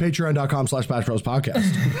can find on patreon.com/BashBros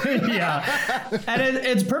podcast. Yeah. And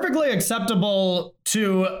it's perfectly acceptable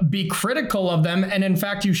to be critical of them. And in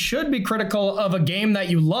fact, you should be critical of a game that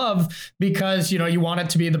you love because, you want it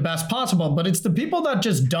to be the best possible. But it's the people that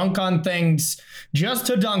just dunk on things just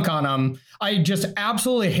to dunk on them. I just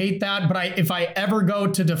absolutely hate that. But if I ever go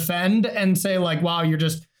to defend and say wow, you're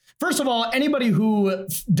just, first of all, anybody who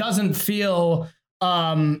doesn't feel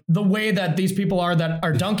the way that these people are that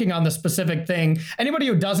are dunking on the specific thing, anybody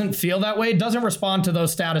who doesn't feel that way doesn't respond to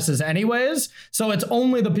those statuses anyways. So it's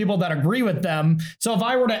only the people that agree with them. So if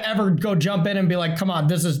I were to ever go jump in and be like, come on,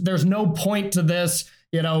 there's no point to this,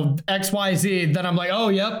 XYZ, then I'm like, oh,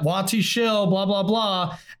 yep, WotC shill, blah, blah,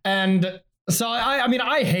 blah. And so,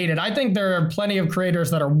 I hate it. I think there are plenty of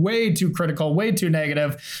creators that are way too critical, way too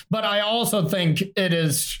negative. But I also think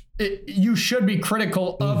you should be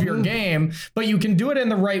critical of your game, but you can do it in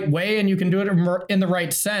the right way and you can do it in the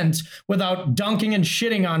right sense without dunking and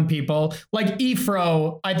shitting on people. Like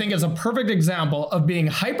Efro, I think, is a perfect example of being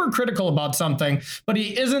hypercritical about something, but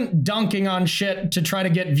he isn't dunking on shit to try to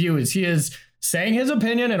get views. He is saying his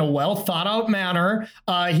opinion in a well thought out manner.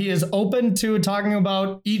 He is open to talking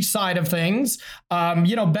about each side of things.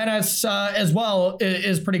 Benes as well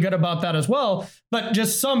is pretty good about that as well. But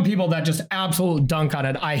just some people that just absolutely dunk on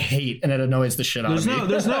it, I hate, and it annoys the shit out of me.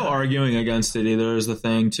 There's no arguing against it either. Is the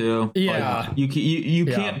thing too. Yeah, you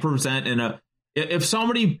can't present if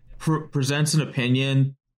somebody presents an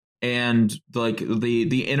opinion and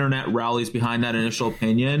the internet rallies behind that initial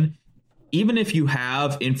opinion. Even if you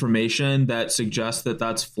have information that suggests that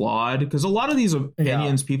that's flawed, because a lot of these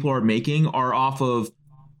opinions people are making are off of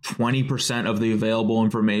 20% of the available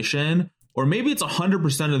information, or maybe it's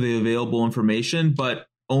 100% of the available information, but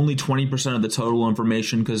only 20% of the total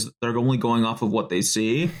information because they're only going off of what they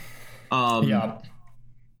see.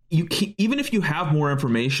 You can, even if you have more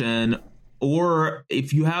information, or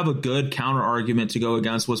if you have a good counter argument to go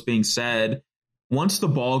against what's being said, once the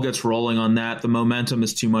ball gets rolling on that, the momentum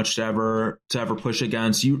is too much to ever push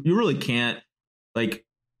against. You really can't,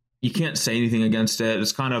 you can't say anything against it.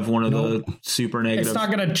 It's kind of one of the super negative. It's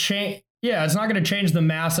not going to change. Yeah, it's not going to change the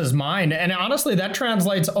masses' mind. And honestly, that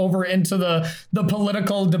translates over into the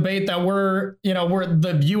political debate that where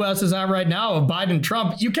the U.S. is at right now of Biden,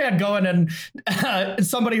 Trump. You can't go in and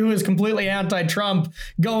somebody who is completely anti-Trump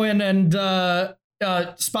go in and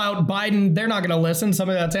spout Biden. They're not going to listen.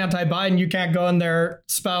 Somebody that's anti-Biden, you can't go in there,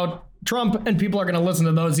 spout Trump, and people are going to listen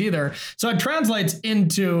to those either. So it translates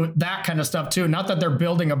into that kind of stuff too. Not that they're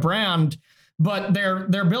building a brand, but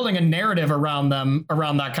they're building a narrative around them,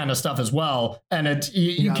 around that kind of stuff as well. And it's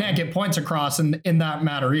you can't get points across in that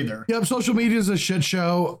matter either. Yep, social media is a shit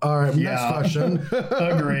show. All right, next question.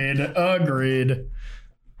 Agreed.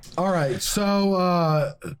 All right,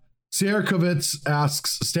 so Sierra Kovitz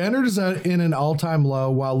asks, standard is in an all-time low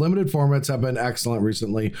while limited formats have been excellent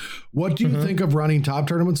recently. What do you think of running top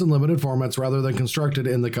tournaments in limited formats rather than constructed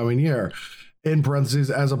in the coming year? In parentheses,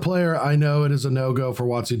 as a player, I know it is a no-go for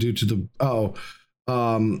WotC due to the...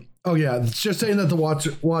 it's just saying that the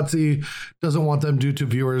WotC doesn't want them due to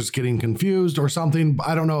viewers getting confused or something.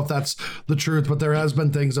 I don't know if that's the truth, but there has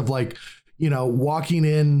been things of like, walking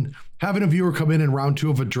in, having a viewer come in round 2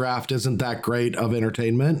 of a draft isn't that great of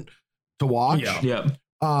entertainment to watch.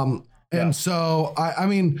 So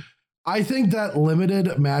I think that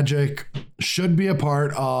limited Magic should be a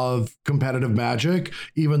part of competitive Magic,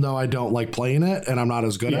 even though I don't like playing it and I'm not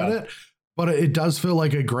as good at it. But it does feel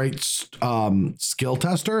like a great skill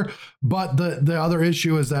tester. But the other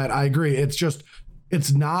issue is that I agree.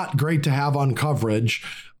 It's not great to have on coverage.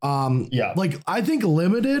 Like I think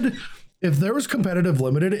limited, if there was competitive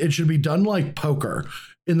limited, it should be done like poker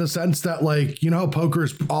in the sense that like, how poker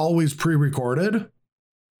is always pre-recorded.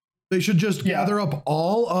 They should just gather up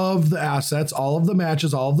all of the assets, all of the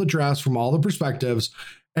matches, all of the drafts from all the perspectives.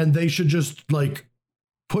 And they should just like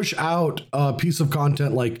push out a piece of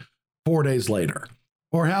content like 4 days later,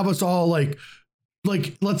 or have us all like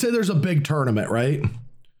let's say there's a big tournament, right?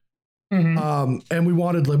 And we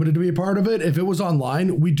wanted limited to be a part of it. If it was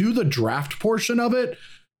online, we do the draft portion of it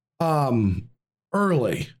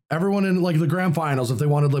early. Everyone in like the grand finals, if they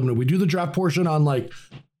wanted limited, we do the draft portion on like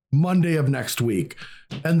Monday of next week,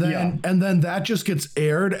 and then that just gets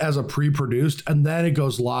aired as a pre-produced, and then it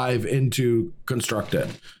goes live into constructed.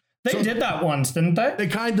 They did that once, didn't they?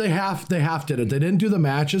 They half did it. They didn't do the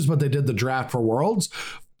matches, but they did the draft for Worlds.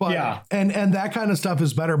 But and that kind of stuff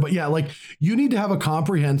is better. But like you need to have a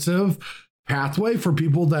comprehensive pathway for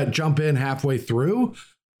people that jump in halfway through,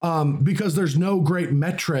 because there's no great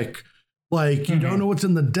metric. Like you don't know what's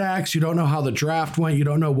in the decks, you don't know how the draft went, you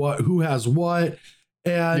don't know who has what,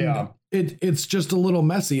 and it's just a little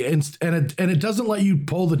messy, and it doesn't let you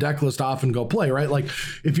pull the deck list off and go play, right? Like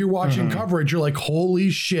if you're watching coverage, you're like, holy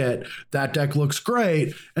shit, that deck looks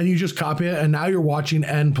great, and you just copy it, and now you're watching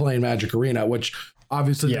and playing Magic Arena, which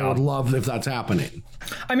obviously they would love if that's happening.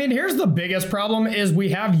 I mean, here's the biggest problem is we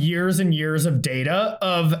have years and years of data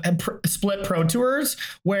of split pro tours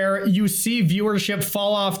where you see viewership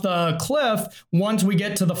fall off the cliff once we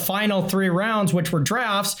get to the final 3 rounds, which were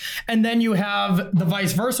drafts. And then you have the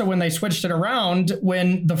vice versa when they switched it around,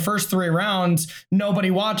 when the first 3 rounds, nobody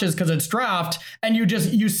watches because it's draft. And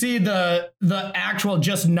you see the actual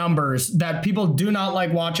just numbers that people do not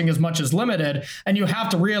like watching as much as limited. And you have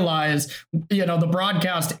to realize, the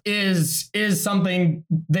broadcast is something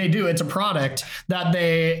they do. It's a product that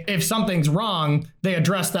if something's wrong, they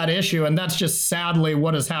address that issue. And that's just sadly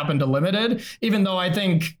what has happened to limited, even though I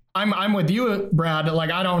think I'm with you, Brad.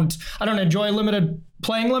 Like I don't enjoy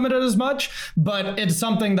playing limited as much, but it's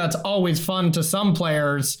something that's always fun to some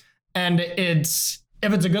players. And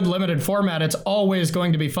if it's a good limited format, it's always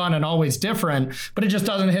going to be fun and always different, but it just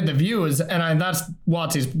doesn't hit the views. And that's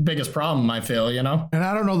WotC's biggest problem, I feel, And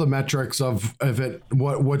I don't know the metrics of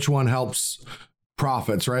which one helps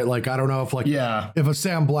profits, right? Like, I don't know if a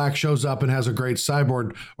Sam Black shows up and has a great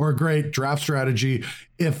sideboard or a great draft strategy,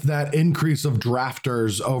 if that increase of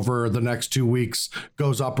drafters over the next 2 weeks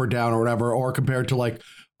goes up or down or whatever, or compared to like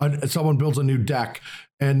someone builds a new deck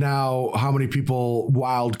and now how many people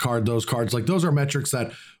wild card those cards. Like those are metrics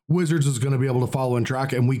that Wizards is going to be able to follow and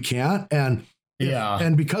track, and we can't. And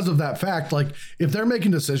because of that fact, like if they're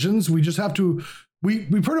making decisions, we just have to, we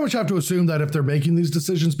pretty much have to assume that if they're making these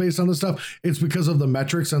decisions based on this stuff, it's because of the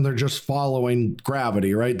metrics and they're just following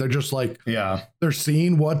gravity, right? They're just like, they're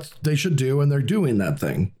seeing what they should do and they're doing that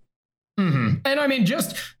thing. And I mean,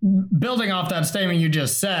 just building off that statement you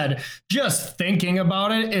just said, just thinking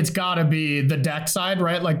about it, it's got to be the deck side,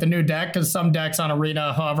 right? Like the new deck, because some decks on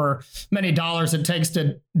Arena, however many dollars it takes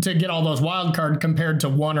to get all those wild card compared to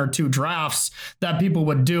 1 or 2 drafts that people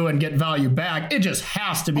would do and get value back, it just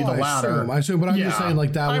has to be the latter. I assume, but I'm just saying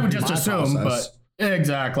like that. I would just assume, process. But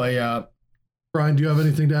exactly, yeah. Brian, do you have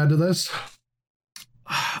anything to add to this?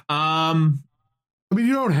 I mean,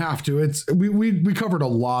 you don't have to. It's we covered a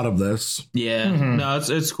lot of this. Yeah, no,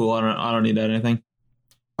 it's cool. I don't need anything.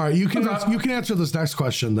 All right, you can answer this next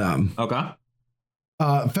question then. Okay.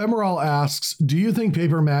 Femoral asks, do you think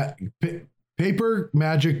paper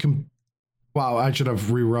Magic? Wow, I should have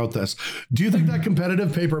rewrote this. Do you think that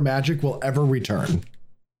competitive paper Magic will ever return?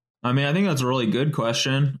 I mean, I think that's a really good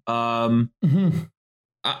question. Honestly,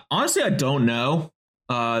 I don't know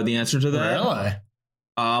the answer to that. Really?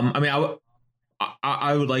 I mean,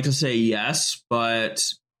 I would like to say yes, but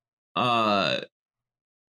I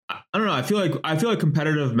don't know. I feel like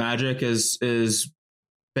competitive Magic is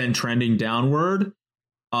been trending downward,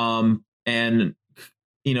 And, kind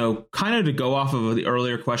of to go off of the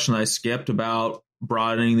earlier question I skipped about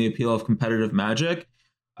broadening the appeal of competitive Magic,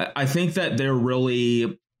 I think that they're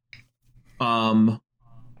really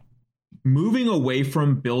moving away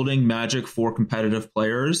from building Magic for competitive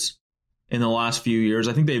players in the last few years.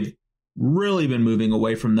 I think they've really been moving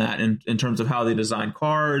away from that in terms of how they design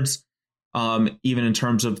cards, even in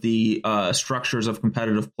terms of the structures of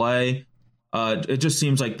competitive play. It just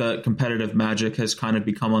seems like the competitive Magic has kind of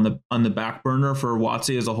become on the back burner for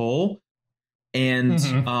WotC as a whole.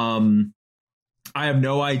 And I have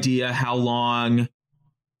no idea how long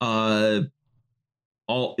COVID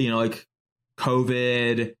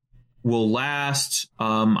will last.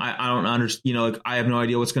 I don't understand, I have no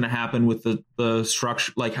idea what's going to happen with the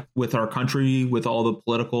structure, like with our country, with all the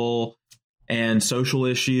political and social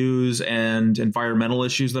issues and environmental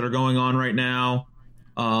issues that are going on right now.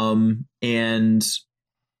 And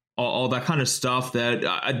all that kind of stuff, that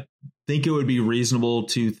I think it would be reasonable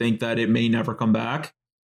to think that it may never come back.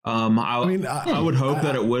 I would hope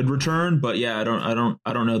that it would return, but yeah, I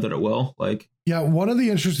don't know that it will. One of the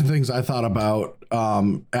interesting things I thought about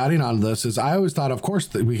adding on to this is I always thought, of course,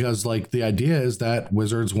 because the idea is that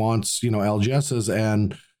Wizards wants LGSs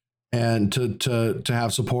and to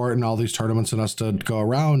have support and all these tournaments and us to go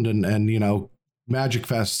around and Magic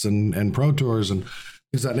Fests and Pro Tours and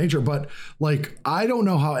things of that nature. But I don't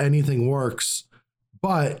know how anything works,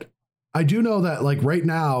 but I do know that right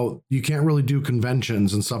now you can't really do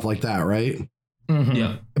conventions and stuff like that, right? Mm-hmm.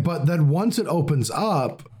 Yeah. But then once it opens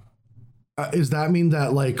up, does that mean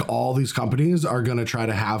that all these companies are going to try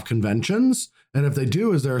to have conventions? And if they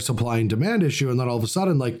do, is there a supply and demand issue? And then all of a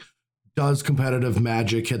sudden, does competitive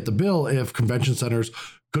Magic hit the bill if convention centers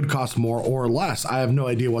could cost more or less? I have no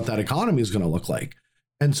idea what that economy is going to look like.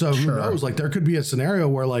 And so who knows, there could be a scenario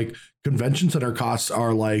where convention center costs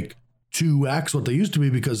are 2x what they used to be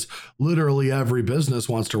because literally every business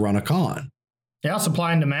wants to run a con. Yeah,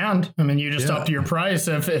 supply and demand. I mean, you just up to your price.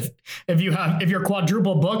 If you're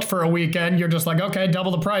quadruple booked for a weekend, you're just okay,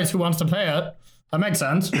 double the price. Who wants to pay it? That makes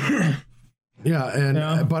sense. But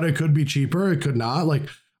it could be cheaper. It could not.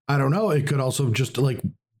 I don't know. It could also just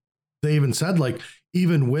they even said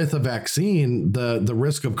even with a vaccine, the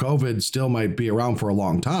risk of COVID still might be around for a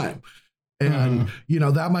long time. And,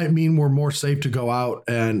 that might mean we're more safe to go out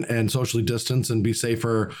and socially distance and be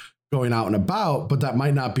safer going out and about, but that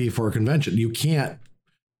might not be for a convention. You can't,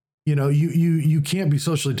 you can't be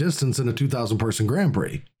socially distanced in a 2,000 person Grand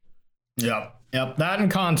Prix. Yep. That and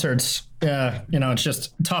concerts. Yeah. It's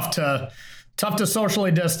just tough to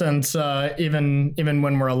socially distance, even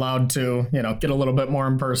when we're allowed to, get a little bit more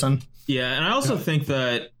in person. Yeah. And I also think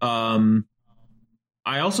that,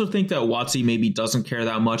 WotC maybe doesn't care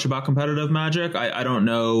that much about competitive Magic. I don't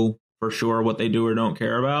know for sure what they do or don't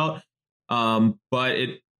care about. But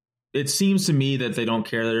it seems to me that they don't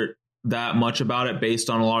care that much about it based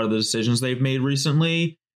on a lot of the decisions they've made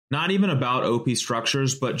recently. Not even about OP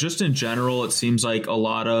structures, but just in general, it seems like a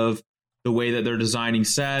lot of the way that they're designing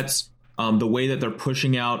sets, the way that they're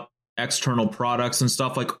pushing out external products and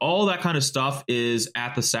stuff, all that kind of stuff is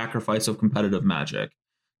at the sacrifice of competitive Magic.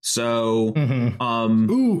 So,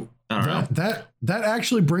 that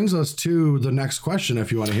actually brings us to the next question.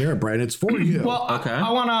 If you want to hear it, Brian, it's for you. Well, okay. I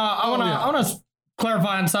want to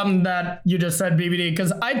clarify on something that you just said, BBD,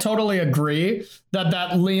 because I totally agree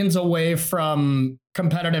that leans away from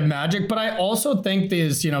competitive Magic, but I also think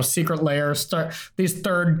these, secret layers, what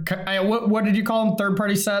did you call them? Third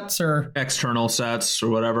party sets or external sets or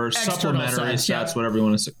whatever, supplementary sets, whatever you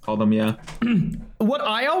want to call them. Yeah. What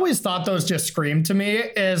I always thought those just screamed to me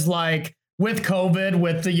is with COVID,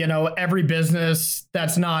 with the, every business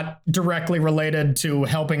that's not directly related to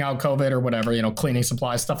helping out COVID or whatever, cleaning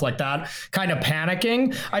supplies, stuff like that, kind of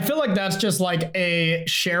panicking. I feel like that's just a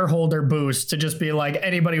shareholder boost to just be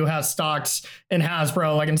anybody who has stocks in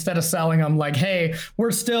Hasbro, instead of selling them, hey, we're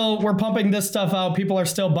pumping this stuff out. People are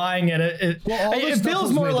still buying it. It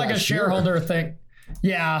feels more like a shareholder thing.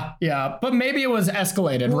 Yeah. But maybe it was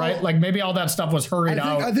escalated, right? Maybe all that stuff was hurried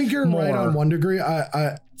out. I think you're right on one degree.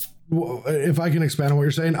 If I can expand on what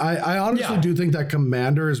you're saying, I honestly do think that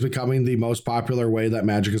Commander is becoming the most popular way that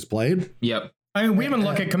Magic is played. Yep. I mean, we even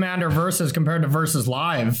look at Commander Versus compared to Versus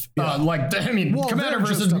Live. Yeah. Commander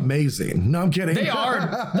Versus is amazing. No, I'm kidding. They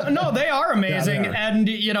are. No, they are amazing. Yeah, they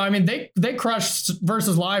are. And they crushed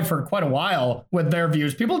Versus Live for quite a while with their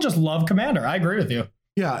views. People just love Commander. I agree with you.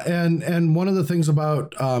 Yeah, and one of the things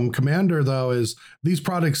about Commander though is these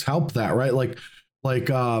products help that, right?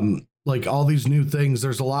 Like all these new things,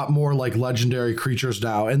 there's a lot more legendary creatures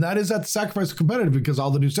now, and that is at the sacrifice of competitive because all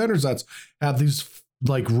the new standard sets have these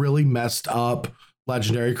really messed up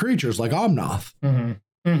legendary creatures like Omnath. Mm-hmm.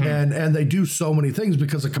 and they do so many things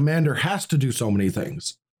because a commander has to do so many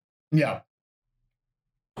things. Yeah.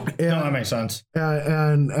 No, that makes sense.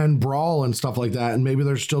 And Brawl and stuff like that. And maybe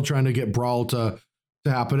they're still trying to get Brawl to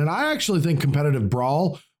happen. And I actually think competitive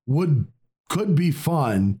Brawl could be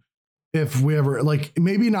fun if we ever, like,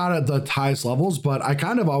 maybe not at the highest levels, but I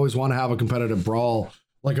kind of always want to have a competitive Brawl,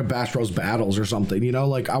 like a Bash Bros Battles or something, you know,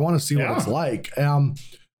 like I want to see what it's like.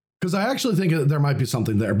 Because I actually think there might be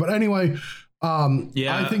something there. But anyway,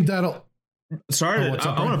 I think that'll. Sorry, I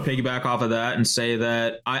want to piggyback off of that and say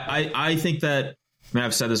that I think that, I mean,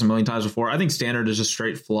 I've said this a million times before. I think standard is just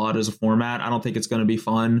straight flawed as a format. I don't think it's going to be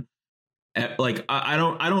fun. Like, I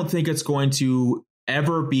don't think it's going to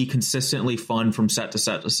ever be consistently fun from set to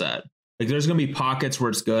set to set. Like, there's going to be pockets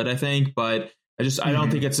where it's good, I think, but I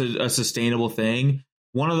don't think it's a sustainable thing.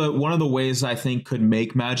 One of the ways I think could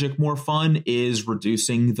make Magic more fun is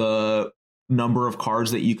reducing the number of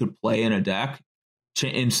cards that you could play in a deck.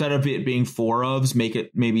 Instead of it being 4 ofs, make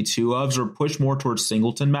it maybe 2 ofs, or push more towards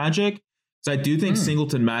singleton Magic. So I do think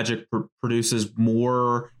singleton Magic produces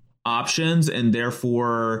more options and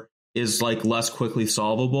therefore is like less quickly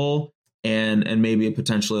solvable and maybe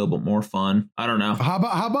potentially a little bit more fun. I don't know. How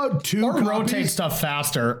about 2 or copies? Rotate stuff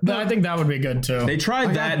faster? I think that would be good too. They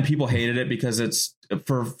tried that and people hated it because it's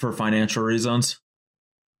for financial reasons.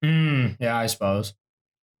 Yeah, I suppose.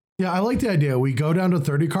 Yeah, I like the idea. We go down to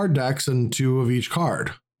 30 card decks and 2 of each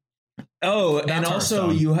card. Oh, and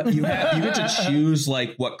also you get to choose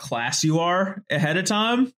like what class you are ahead of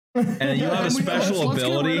time, and you have a special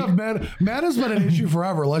ability. Mana's been an issue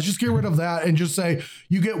forever. Let's just get rid of that and just say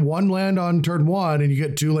you get 1 land on turn 1 and you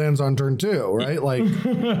get 2 lands on turn 2, right? Like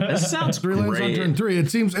that sounds 3 great. lands on turn 3.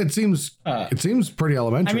 It seems pretty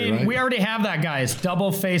elementary. I mean, right? we already have that, guys.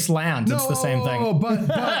 Double face lands. It's the same thing.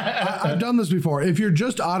 But I've done this before. If you're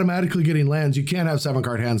just automatically getting lands, you can't have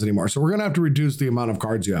 7-card hands anymore. So we're gonna have to reduce the amount of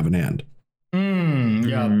cards you have in hand.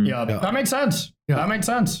 Yeah. That makes sense. Yeah. That makes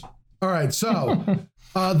sense. All right. So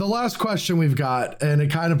the last question we've got, and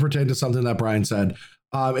it kind of pertained to something that Brian said.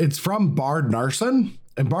 It's from Bard Narson.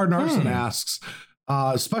 And Bard Narson asks,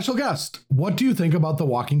 special guest, what do you think about the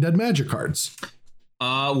Walking Dead Magic cards?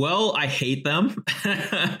 Well, I hate them,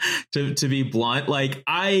 to be blunt. Like,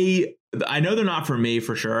 I know they're not for me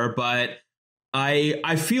for sure, but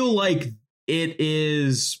I feel like it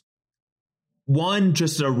is one,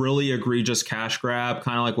 just a really egregious cash grab,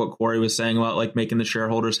 kind of like what Corey was saying about like making the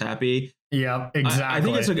shareholders happy. Yeah, exactly. I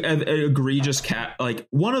think it's an egregious like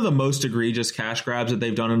one of the most egregious cash grabs that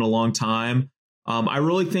they've done in a long time. I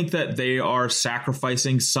really think that they are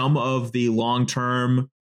sacrificing some of the long-term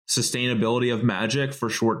sustainability of Magic for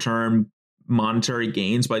short-term monetary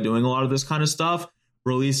gains by doing a lot of this kind of stuff.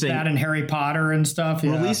 Releasing that and Harry Potter and stuff.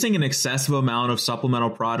 Yeah. Releasing an excessive amount of supplemental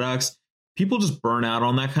products. People just burn out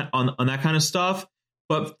on that on that kind of stuff.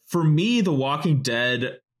 But for me, the Walking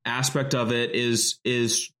Dead aspect of it is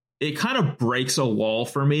it kind of breaks a wall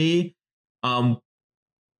for me. And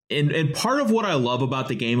part of what I love about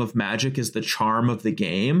the game of Magic is the charm of the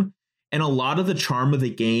game. And a lot of the charm of the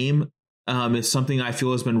game is something I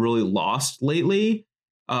feel has been really lost lately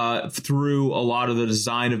through a lot of the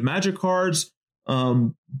design of Magic cards.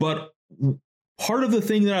 But part of the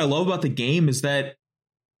thing that I love about the game is that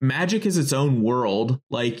Magic is its own world.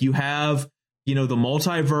 Like, you have, the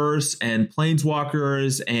multiverse and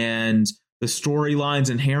planeswalkers and the storylines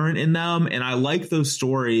inherent in them. And I like those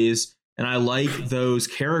stories and I like those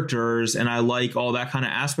characters and I like all that kind of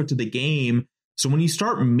aspect of the game. So when you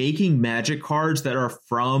start making Magic cards that are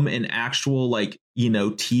from an actual,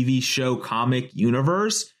 TV show comic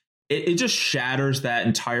universe, it just shatters that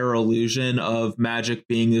entire illusion of Magic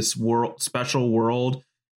being this special world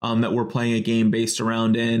that we're playing a game based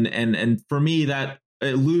around in. And for me, that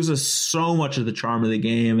it loses so much of the charm of the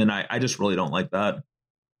game. And I just really don't like that.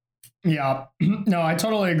 Yeah, no, I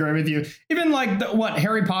totally agree with you. Even like what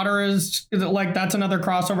Harry Potter is it like, that's another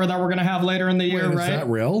crossover that we're going to have later in the year, right? Is that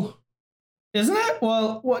real? Isn't it?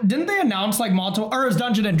 Well, didn't they announce like multiple, or is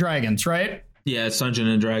Dungeons and Dragons, right? Yeah, it's Dungeons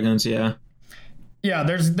and Dragons. Yeah. Yeah.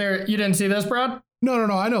 You didn't see this, Brad? No,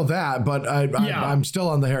 I know that, but I'm still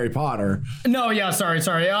on the Harry Potter. No, yeah, sorry.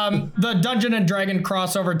 The Dungeon and Dragon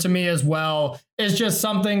crossover to me as well is just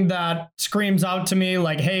something that screams out to me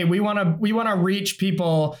like, hey, we want to reach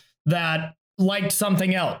people that liked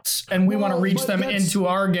something else, and we want to reach them into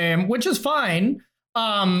our game, which is fine.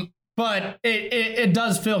 But it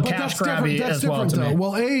does feel cash grabby as well to me.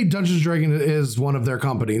 Well, Dungeons and Dragons is one of their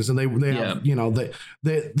companies, and they have,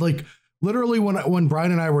 they like. Literally, when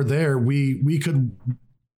Brian and I were there, we could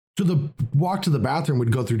walk to the bathroom,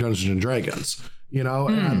 would go through Dungeons and Dragons,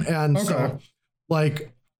 and okay. so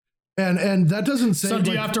like And that doesn't say. So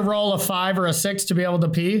do you have to roll a 5 or a 6 to be able to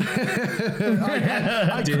pee?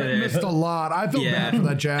 I missed a lot. I feel bad for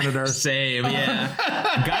that janitor. Same, yeah.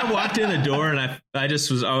 Guy walked in the door and I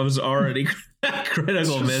was already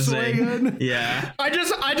critical missing. Swinging. Yeah. I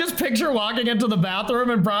just picture walking into the bathroom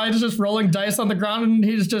and Brian's just rolling dice on the ground and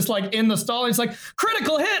he's just like in the stall. And he's like,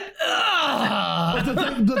 critical hit.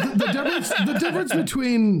 The difference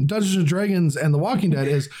between Dungeons and Dragons and The Walking Dead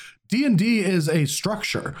is D&D is a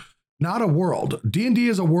structure, not a world. D&D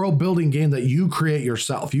is a world building game that you create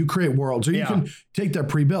yourself. You create worlds, or you can take their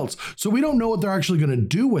pre-builts. So we don't know what they're actually going to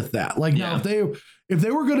do with that. Like now, if they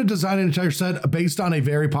were going to design an entire set based on a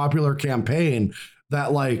very popular campaign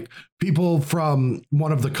that like people from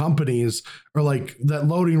one of the companies or like that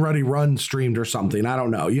Loading Ready Run streamed or something, I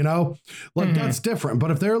don't know, like that's different. But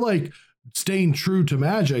if they're like staying true to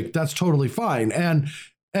Magic, that's totally fine. And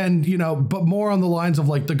but more on the lines of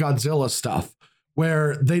like the Godzilla stuff,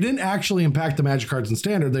 where they didn't actually impact the Magic cards in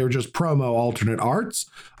Standard. They were just promo alternate arts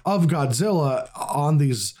of Godzilla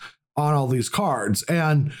on all these cards.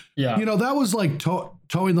 And, that was like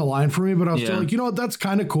towing the line for me, but I was still like, what, that's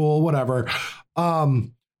kind of cool, whatever.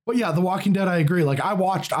 But yeah, The Walking Dead, I agree. Like I've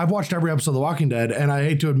watched every episode of The Walking Dead, and I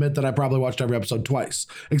hate to admit that I probably watched every episode twice,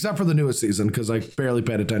 except for the newest season, because I barely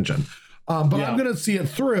paid attention. But I'm going to see it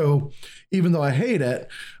through, even though I hate it.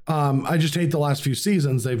 I just hate the last few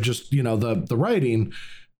seasons. They've just, the writing.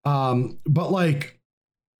 But like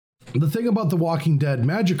the thing about the Walking Dead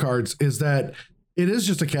Magic cards is that it is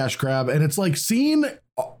just a cash grab. And it's like seeing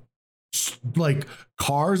like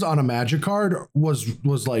cars on a Magic card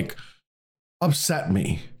was like upset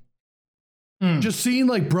me. Just seeing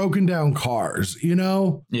like broken down cars,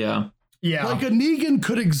 Yeah. Yeah. Like a Negan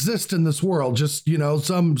could exist in this world, just,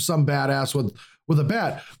 some badass with a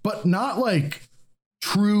bat, but not like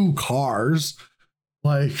true cars.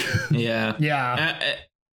 Like, yeah.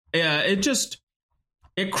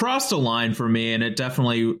 It crossed a line for me. And it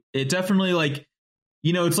definitely like,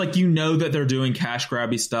 it's like, that they're doing cash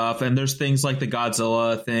grabby stuff. And there's things like the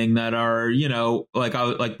Godzilla thing that are,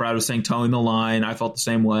 like Brad was saying, towing the line. I felt the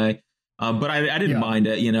same way. But I didn't mind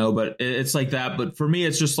it, but it's like that. But for me,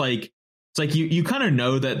 it's just like, it's like you kind of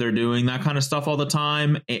know that they're doing that kind of stuff all the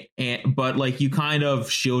time, but like you kind of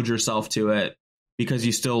shield yourself to it because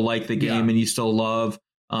you still like the game and you still love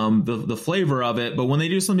the flavor of it. But when they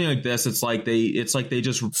do something like this, it's like they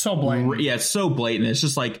just so blatant. It's so blatant. It's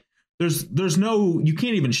just like there's no, you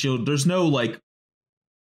can't even shield. There's no like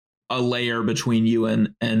a layer between you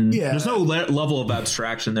and there's no level of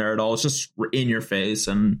abstraction there at all. It's just in your face.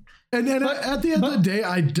 And at the end of the day,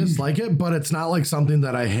 I dislike it, but it's not like something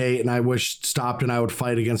that I hate and I wish stopped and I would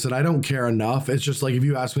fight against it. I don't care enough. It's just like, if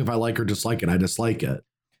you ask me if I like or dislike it, I dislike it.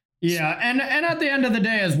 Yeah. And at the end of the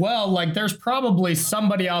day as well, like there's probably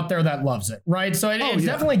somebody out there that loves it. Right. So it's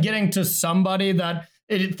definitely getting to somebody that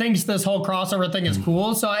it thinks this whole crossover thing is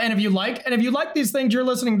cool. So, and if you like these things, you're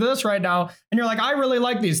listening to this right now and you're like, I really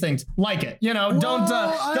like these things, like it,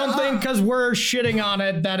 don't think because we're shitting on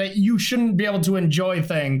it that you shouldn't be able to enjoy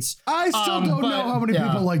things. I still don't know how many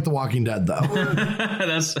people like The Walking Dead though.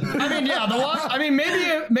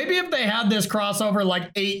 Maybe if they had this crossover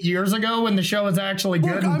like 8 years ago when the show was actually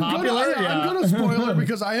good and popular. I'm going to spoil it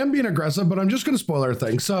because I am being aggressive, but I'm just going to spoil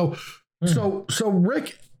everything. So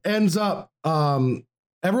Rick ends up,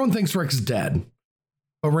 everyone thinks Rick's dead,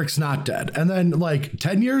 but Rick's not dead. And then like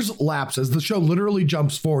 10 years lapses. The show literally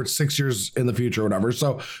jumps forward 6 years in the future or whatever.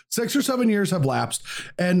 So 6 or 7 years have lapsed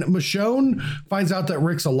and Michonne finds out that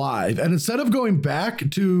Rick's alive. And instead of going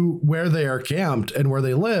back to where they are camped and where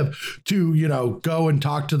they live to, go and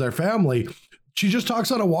talk to their family, she just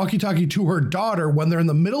talks on a walkie-talkie to her daughter when they're in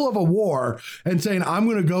the middle of a war and saying, I'm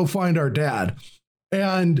going to go find our dad.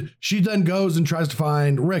 And she then goes and tries to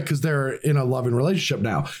find Rick because they're in a loving relationship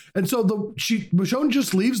now. And so Michonne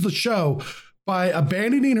just leaves the show by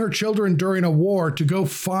abandoning her children during a war to go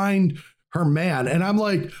find her man. And I'm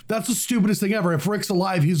like, that's the stupidest thing ever. If Rick's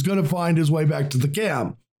alive, he's going to find his way back to the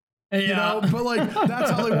camp. Yeah. But like,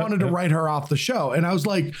 that's how they wanted to write her off the show. And I was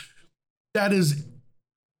like,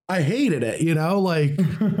 I hated it, like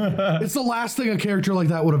it's the last thing a character like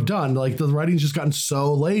that would have done. Like the writing's just gotten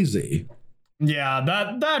so lazy. Yeah,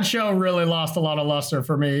 that show really lost a lot of luster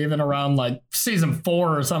for me, even around like season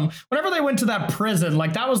 4 or something. Whenever they went to that prison,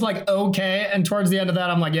 like that was like okay. And towards the end of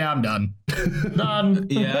that, I'm like, yeah, I'm done. Done.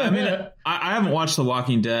 Yeah, I mean, I haven't watched The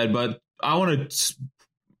Walking Dead, but I want to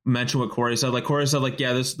mention what Corey said. Like Corey said, like,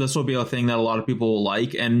 yeah, this will be a thing that a lot of people will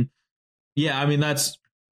like. And yeah, I mean, that's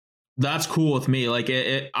cool with me. Like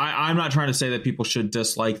I'm not trying to say that people should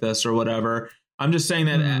dislike this or whatever. I'm just saying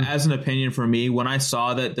that as an opinion for me, when I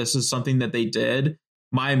saw that this is something that they did,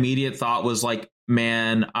 my immediate thought was like,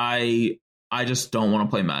 man, I just don't want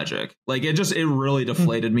to play Magic. Like it really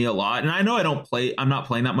deflated me a lot. And I know I'm not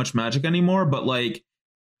playing that much Magic anymore, but like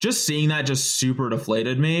just seeing that just super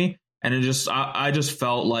deflated me. And I just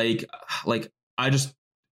felt like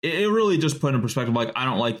it really just put in perspective. Like, I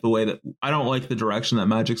don't like the direction that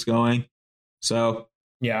Magic's going. So,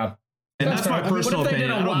 yeah. And that's my personal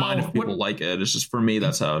opinion. I don't mind if people like it. It's just for me,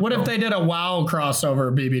 that's how. What if they did a WoW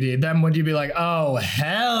crossover BBD? Then would you be like, oh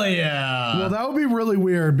hell yeah? Well, that would be really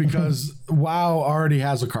weird because WoW already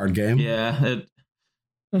has a card game. Yeah,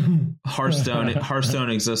 Hearthstone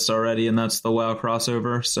exists already, and that's the WoW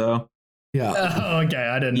crossover. So yeah. Oh, okay,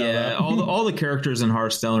 I didn't know that. all the characters in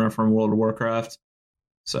Hearthstone are from World of Warcraft.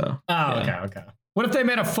 So okay. What if they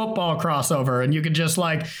made a football crossover and you could just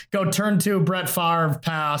like go turn 2 Brett Favre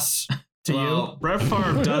pass to you? Brett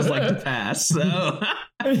Favre does like to pass, so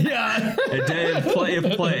yeah,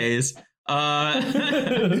 it plays. An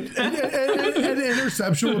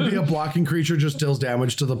interception would be a blocking creature just deals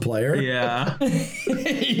damage to the player. Yeah.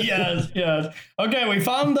 yes. Okay, we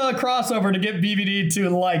found the crossover to get BBD to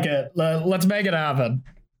like it. Let's make it happen.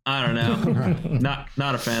 I don't know.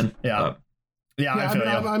 Not a fan. Yeah. Yeah,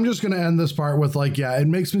 I'm just going to end this part with like, yeah, it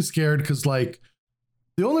makes me scared because like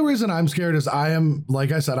the only reason I'm scared is I am,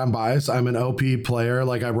 like I said, I'm biased. I'm an OP player.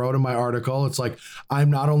 Like I wrote in my article, it's like I'm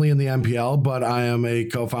not only in the MPL, but I am a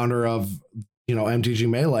co-founder of, MTG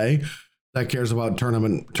Melee that cares about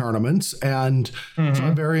tournaments. And so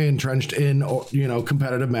I'm very entrenched in,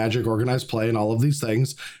 competitive Magic, organized play, and all of these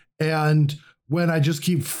things. And when I just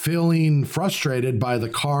keep feeling frustrated by the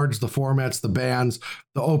cards, the formats, the bans,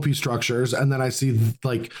 the OP structures, and then I see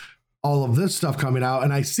like all of this stuff coming out,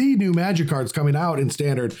 and I see new Magic cards coming out in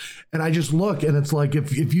Standard, and I just look, and it's like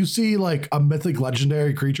if you see like a mythic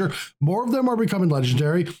legendary creature, more of them are becoming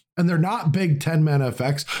legendary, and they're not big 10 mana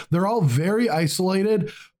effects. They're all very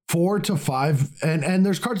isolated, 4 to 5, and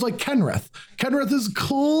there's cards like Kenrith. Kenrith is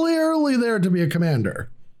clearly there to be a commander.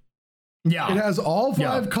 Yeah, it has all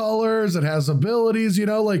 5 colors. It has abilities.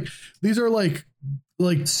 Like these are like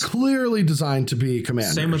clearly designed to be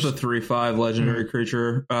commanders. Same with the 3/5 legendary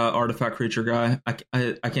creature, artifact creature guy. I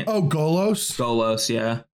can't. Oh, Golos. Golos,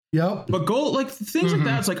 yeah. Yep. But things like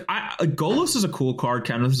that. It's like Golos is a cool card.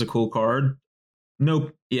 Kenneth is a cool card.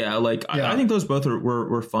 No, yeah. Like I think those both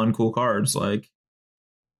were fun, cool cards. Like,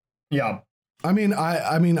 yeah. I mean,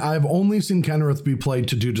 I've only seen Kenrith be played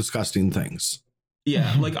to do disgusting things.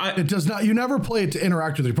 Yeah, like it does not. You never play it to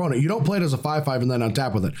interact with your opponent. You don't play it as a 5/5 and then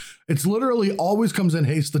untap with it. It's literally always comes in,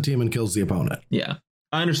 hastes the team, and kills the opponent. Yeah,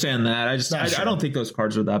 I understand that. I don't think those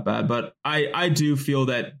cards are that bad, but I do feel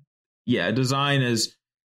that design is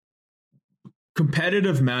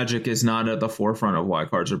competitive. Magic is not at the forefront of why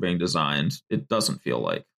cards are being designed. It doesn't feel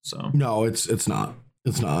like so. No, it's not.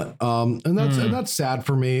 It's not. And that's sad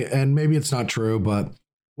for me. And maybe it's not true, but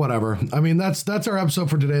whatever. I mean, that's our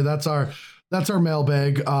episode for today. That's our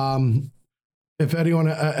mailbag. If anyone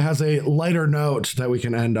has a lighter note that we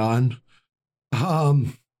can end on.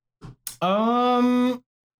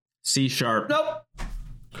 C#. Nope.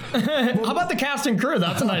 How about the cast and crew?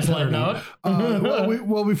 That's a nice light note.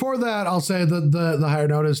 Well, before that, I'll say that the higher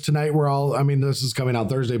note is tonight. This is coming out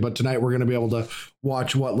Thursday, but tonight we're going to be able to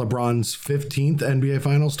watch LeBron's 15th NBA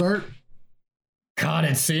Finals start. God,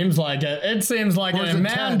 it seems like it. It seems like it.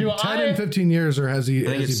 Man, 10 in 15 years, or has he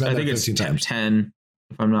been there 15 times? 10,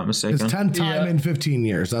 if I'm not mistaken. It's 10 time in 15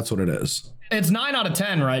 years. That's what it is. It's 9 out of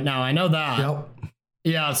 10 right now. I know that. Yep.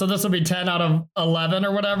 Yeah, so this will be 10 out of 11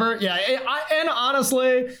 or whatever. Yeah, and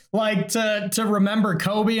honestly, like to remember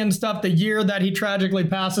Kobe and stuff, the year that he tragically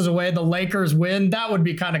passes away, the Lakers win, that would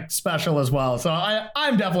be kind of special as well. So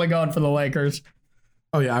I'm definitely going for the Lakers.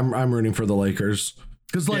 Oh yeah, I'm rooting for the Lakers.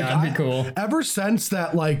 Because that'd be cool. Ever since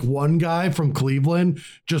that one guy from Cleveland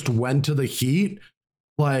just went to the Heat,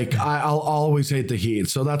 I'll always hate the Heat.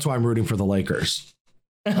 So that's why I'm rooting for the Lakers.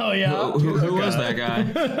 Oh yeah, who was that guy?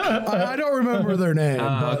 I don't remember their name,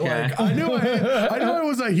 but okay. I knew I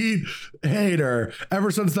was a Heat hater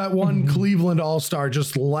ever since that one Cleveland All-Star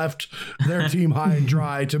just left their team high and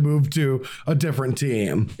dry to move to a different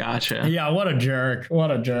team. Gotcha. Yeah, what a jerk!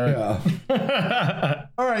 What a jerk! Yeah.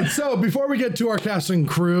 All right, so before we get to our cast and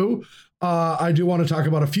crew, I do want to talk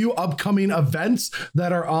about a few upcoming events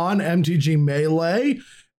that are on MTG Melee,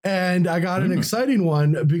 and I got an exciting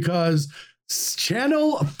one because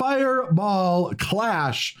Channel Fireball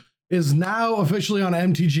Clash is now officially on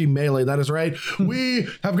MTG Melee. That is right. We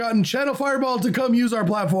have gotten Channel Fireball to come use our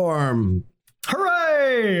platform.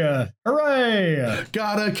 Hooray! Hooray!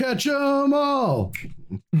 Gotta catch 'em all.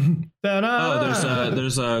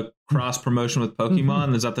 There's a cross promotion with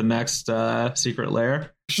Pokemon. Is that the next secret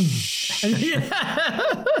lair?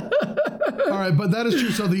 All right, but that is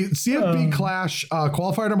true. So the CFB Clash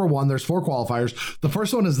qualifier number 1, there's 4 qualifiers. The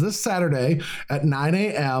first one is this Saturday at 9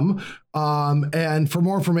 a.m. And for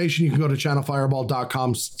more information, you can go to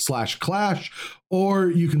channelfireball.com/clash,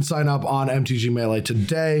 or you can sign up on MTG Melee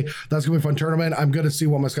today. That's going to be a fun tournament. I'm going to see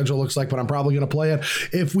what my schedule looks like, but I'm probably going to play it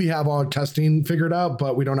if we have our testing figured out,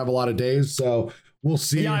 but we don't have a lot of days. So we'll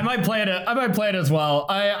see. Yeah, I might play it as well.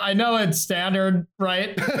 I know it's standard,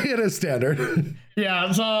 right? It is standard.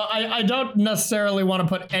 Yeah, so I don't necessarily want to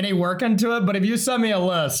put any work into it, but if you send me a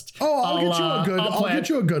list, I'll get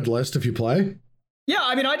you a good list if you play. Yeah,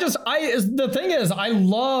 I mean, the thing is, I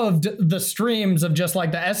loved the streams of just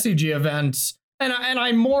like the SCG events, and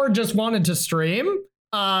I more just wanted to stream.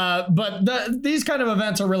 But these kind of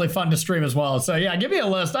events are really fun to stream as well. So yeah, give me a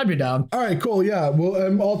list. I'd be down. All right, cool. Yeah,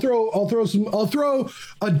 well, I'll throw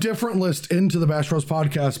a different list into the Bash Bros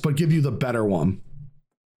podcast, but give you the better one.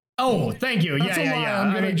 Oh, thank you. Yeah.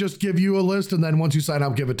 I'm gonna just give you a list, and then once you sign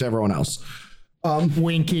up, give it to everyone else.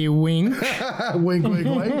 Winky wink. Wink, wink,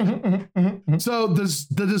 wink. So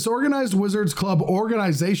the Disorganized Wizards Club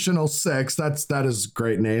Organizational 6, that is a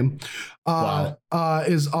great name,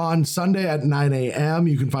 is on Sunday at 9 a.m.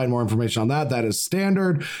 You can find more information on that. That is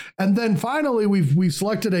standard. And then finally, we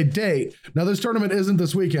selected a date. Now, this tournament isn't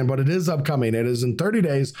this weekend, but it is upcoming. It is in 30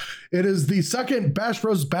 days. It is the second Bash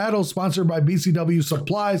Bros Battle sponsored by BCW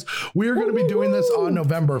Supplies. We are going to be doing this on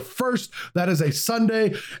November 1st. That is a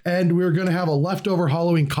Sunday, and we're going to have a leftover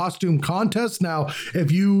Halloween costume contest. Now,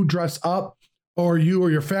 if you dress up, or you or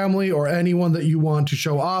your family or anyone that you want to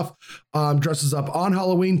show off dresses up on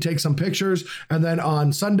Halloween, take some pictures, and then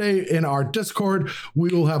on Sunday in our Discord, we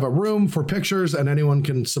will have a room for pictures, and anyone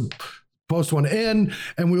can post one in,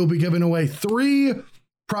 and we will be giving away 3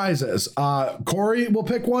 prizes. Corey will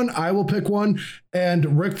pick one, I will pick one,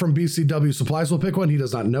 and Rick from BCW Supplies will pick one. He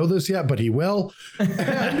does not know this yet, but he will.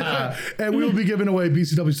 And we will be giving away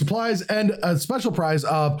BCW Supplies and a special prize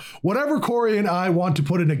of whatever Corey and I want to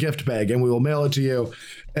put in a gift bag, and we will mail it to you.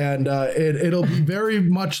 And it'll be very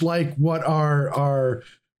much like what our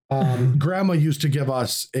grandma used to give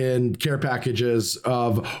us in care packages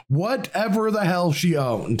of whatever the hell she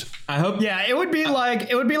owned. I hope. Yeah, it would be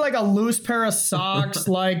like a loose pair of socks,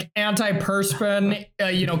 like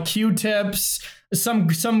antiperspirant, Q-tips,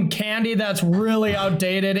 some candy that's really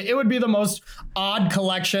outdated. It would be the most odd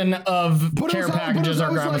collection of care packages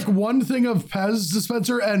our grandma. Like one thing of Pez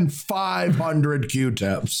dispenser and 500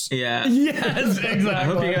 Q-tips. Yeah. Yes, exactly. I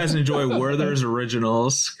hope you guys enjoy Werther's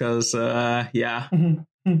Originals, because yeah.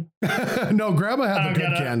 No, Grandma had the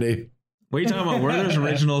good candy. What are you talking about? Werther's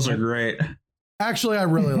Originals are great. Actually, I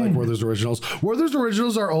really like Werther's Originals. Werther's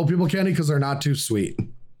Originals are old people candy because they're not too sweet.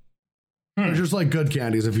 They're just like good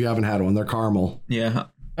candies if you haven't had one. They're caramel. Yeah.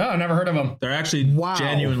 Oh, I never heard of them. They're actually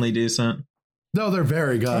genuinely decent. No, they're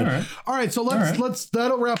very good. All right, so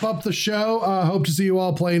that'll wrap up the show. Hope to see you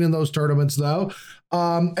all playing in those tournaments, though.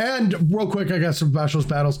 And real quick, I guess, some Bash Bros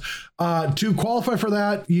Battles. To qualify for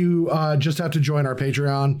that, you just have to join our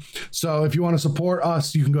Patreon. So if you want to support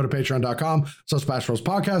us, you can go to patreon.com/Bash Bros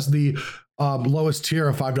Podcast. The lowest tier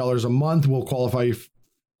of $5 a month will qualify you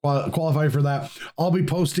for that. I'll be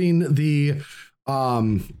posting the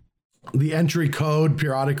entry code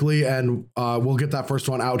periodically, and we'll get that first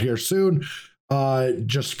one out here soon.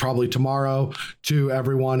 Just probably tomorrow to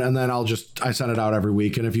everyone, and then I send it out every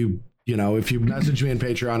week. And if you message me in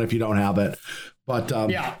Patreon if you don't have it, but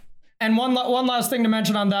yeah. And one last thing to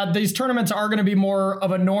mention on that: these tournaments are going to be more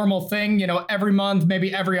of a normal thing, every month,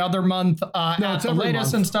 maybe every other month at the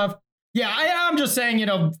latest and stuff. Yeah, I'm just saying,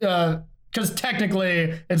 because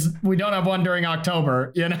technically we don't have one during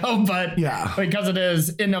October, but yeah, because it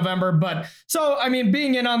is in November. But so, I mean,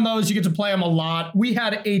 being in on those, you get to play them a lot. We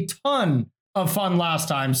had a ton of fun last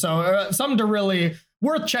time. So something to really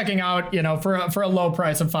worth checking out, for a low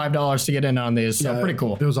price of $5 to get in on these. So pretty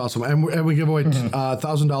cool. It was awesome. And we give away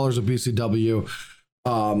 $1,000 of BCW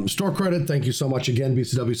store credit. Thank you so much again,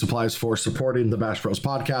 BCW Supplies, for supporting the Bash Bros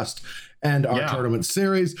podcast and our tournament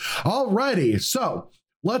series. Alrighty. So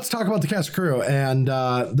let's talk about the cast and crew and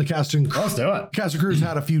the casting. Let's do it. Cast and crew's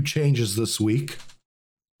had a few changes this week.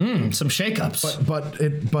 Some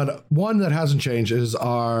shakeups. But one that hasn't changed is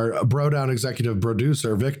our Brodown executive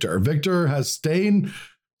producer, Victor. Victor has stayed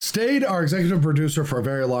our executive producer for a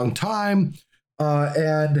very long time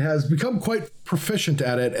and has become quite proficient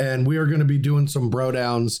at it. And we are going to be doing some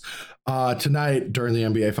Brodowns tonight during the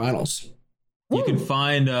NBA Finals. You can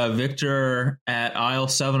find Victor at aisle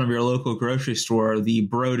 7 of your local grocery store, the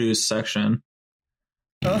produce section.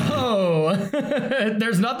 Oh,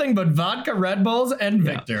 there's nothing but vodka, Red Bulls, and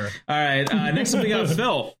Victor. All right. Next up, we got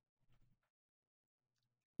Phil.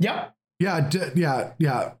 Yep.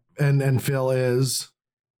 Yeah. And Phil is?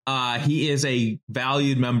 He is a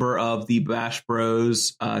valued member of the Bash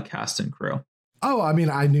Bros cast and crew. Oh, I mean,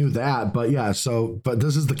 I knew that, but yeah. So, but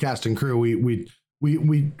this is the cast and crew. We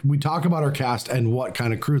talk about our cast and what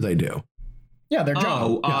kind of crew they do. Yeah, their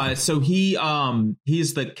job. So he's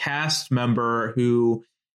the cast member who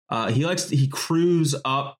he crews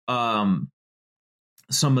up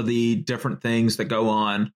some of the different things that go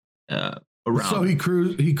on around. So he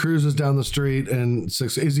cruises down the street and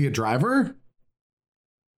is he a driver?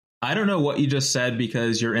 I don't know what you just said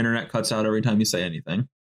because your internet cuts out every time you say anything.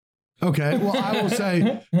 Okay, well, I will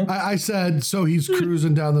say, I said, so he's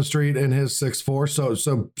cruising down the street in his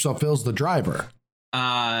 6'4", so Phil's the driver.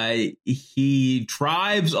 He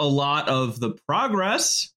drives a lot of the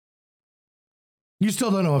Progress. You still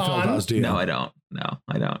don't know what Phil does, do you? No, I don't.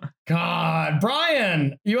 God,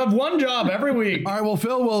 Brian, you have one job every week. All right, well,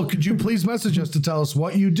 Phil, could you please message us to tell us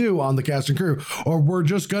what you do on the cast and crew, or we're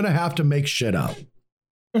just going to have to make shit up.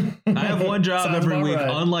 I have one job every week,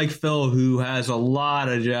 unlike Phil, who has a lot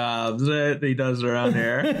of jobs that he does around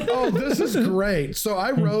here. Oh, this is great. So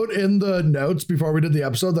I wrote in the notes before we did the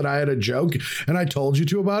episode that I had a joke, and I told you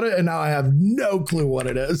two about it, and now I have no clue what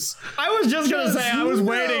it is. I was just going to say, I was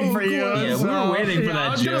waiting for you. Yeah, we were waiting for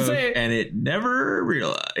that joke, and it never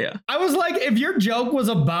realized. Yeah. I was like, if your joke was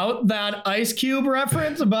about that Ice Cube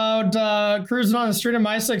reference about cruising on the street in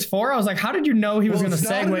my 6'4", I was like, how did you know he was going to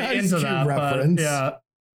segue into that reference? But, yeah.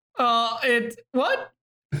 What?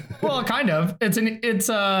 Well, kind of. It's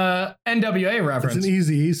a NWA reference. It's an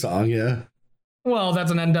Eazy-E song, yeah. Well,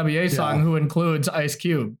 that's an NWA song who includes Ice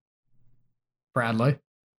Cube. Bradley.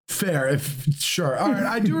 Fair, sure. All right,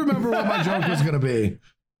 I do remember what my joke was going to be.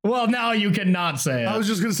 Well, now you cannot say it. I was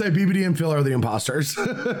just going to say BBD and Phil are the imposters.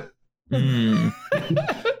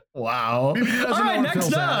 Wow. All right,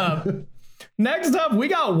 next up. Next up, we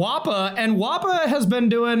got Wappa, and Wappa has been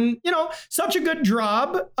doing, such a good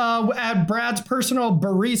job at Brad's personal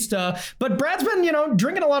barista, but Brad's been,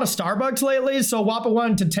 drinking a lot of Starbucks lately, so Wappa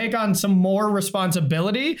wanted to take on some more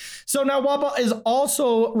responsibility. So now Wappa is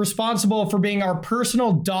also responsible for being our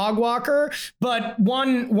personal dog walker, but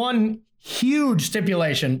one huge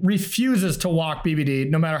stipulation: refuses to walk BBD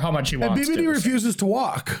no matter how much he wants to. And BBD refuses to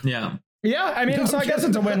walk. Yeah. Yeah, I mean, so I guess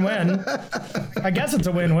it's a win-win.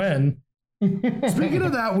 Speaking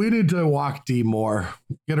of that, we need to walk D more,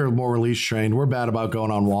 get her more release trained. We're bad about going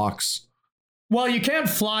on walks. Well, you can't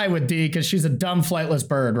fly with D because she's a dumb flightless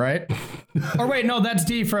bird, right? Or wait, no, that's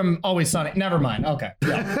D from Always Sunny. Never mind. Okay.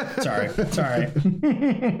 Yeah. Sorry.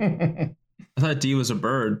 I thought D was a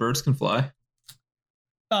bird. Birds can fly.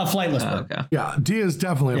 Flightless bird. Okay. Yeah, D is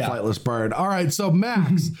definitely a flightless bird. All right, so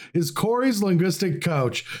Max is Corey's linguistic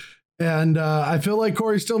coach, and I feel like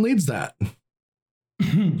Corey still needs that.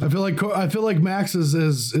 I feel like Max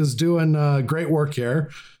is doing great work here.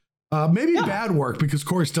 Maybe bad work because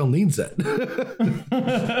Corey still needs it.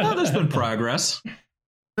 Well, there's been progress.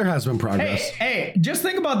 There has been progress. Hey, just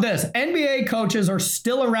think about this. NBA coaches are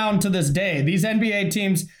still around to this day. These NBA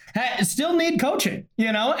teams still need coaching,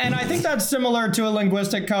 and I think that's similar to a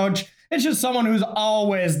linguistic coach. It's just someone who's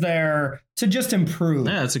always there to just improve.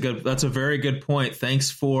 Yeah, that's a very good point.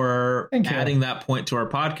 Thanks for adding that point to our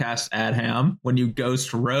podcast, Adham, when you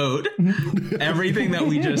ghost wrote everything that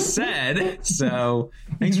we just said. So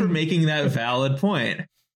thanks for making that valid point.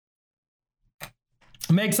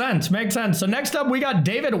 Makes sense. So next up, we got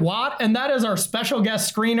David Watt, and that is our special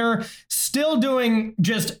guest screener, still doing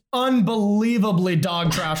just unbelievably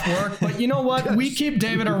dog trash work. But you know what? We keep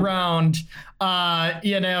David around,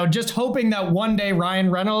 just hoping that one day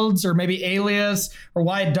Ryan Reynolds or maybe Alias or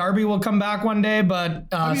Wyatt Darby will come back one day. But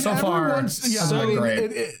so far,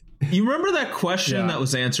 great. You remember that question that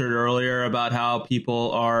was answered earlier about how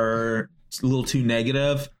people are a little too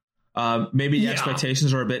negative? Maybe the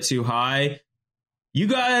expectations are a bit too high. You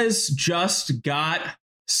guys just got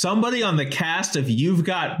somebody on the cast of You've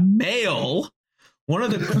Got Mail, one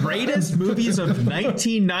of the greatest movies of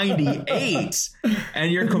 1998, and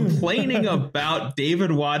you're complaining about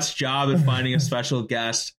David Watt's job in finding a special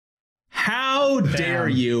guest. How dare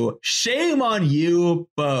you? Shame on you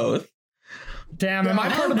both. Damn, am I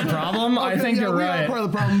part of the problem? Okay, I think you're right. We are part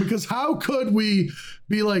of the problem because how could we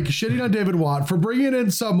be like shitting on David Watt for bringing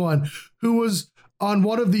in someone who was on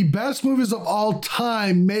one of the best movies of all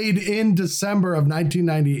time made in December of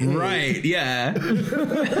 1998. Right, yeah.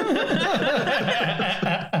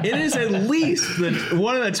 It is at least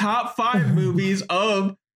one of the top 5 movies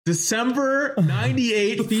of December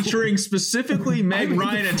 98 featuring specifically Meg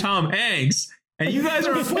Ryan and Tom Hanks. And you guys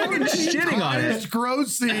are fucking shitting on it.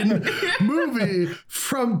 Grossing movie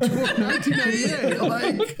from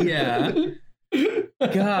 1998. Yeah.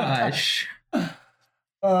 Gosh.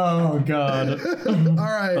 Oh God. All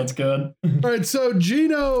right. That's good. All right, so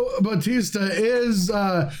Gino Bautista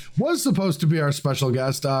was supposed to be our special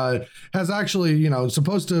guest. Has actually,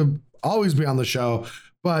 supposed to always be on the show,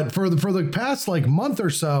 but for the past like month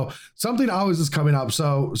or so, something always is coming up.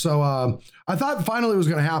 So I thought finally it was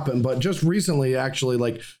going to happen, but just recently, actually,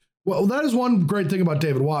 that is one great thing about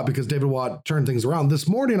David Watt, because David Watt turned things around. This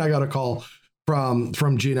morning, I got a call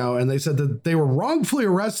from Gino, and they said that they were wrongfully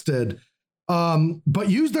arrested, but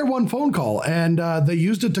used their one phone call, and they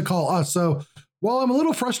used it to call us. So while I'm a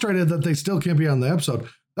little frustrated that they still can't be on the episode,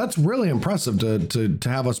 that's really impressive to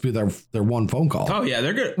have us be their one phone call. Oh yeah,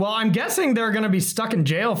 they're good. Well, I'm guessing they're going to be stuck in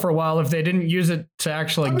jail for a while if they didn't use it to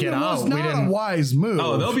actually get out. It's not a wise move.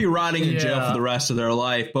 Oh, they'll be rotting in jail for the rest of their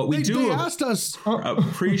life. But they asked us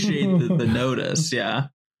appreciate the notice. Yeah.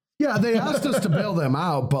 Yeah, they asked us to bail them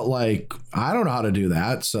out, but I don't know how to do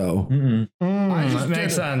that. So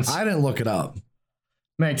makes sense. I didn't look it up.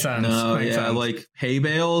 Makes sense. No, Makes sense. like hay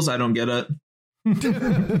bales. I don't get it. All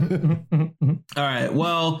right.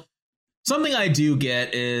 Well, something I do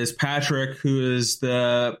get is Patrick, who is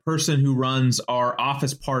the person who runs our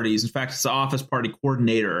office parties. In fact, it's the office party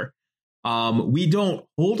coordinator. We don't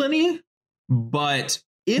hold any, but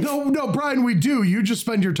no, Brian, we do. You just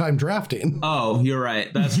spend your time drafting. Oh, you're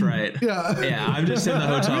right. That's right. Yeah. I'm just in the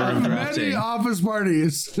hotel room drafting. Many office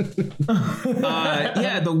parties. The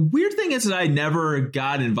weird thing is that I never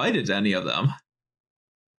got invited to any of them.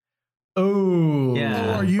 Oh,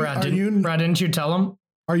 yeah. Brad, didn't you tell him?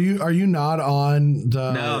 Are you not on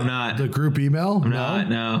the? No, I'm not. The group email? I'm not.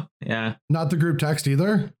 No. Yeah. Not the group text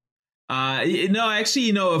either. No, actually,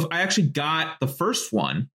 if I actually got the first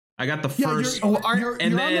one. I got the first. You're on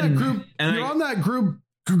that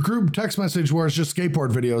group text message where it's just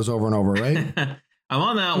skateboard videos over and over, right? I'm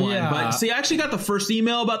on that one, but see, I actually got the first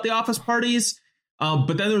email about the office parties.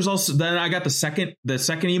 But then then I got the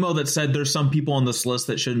second email that said there's some people on this list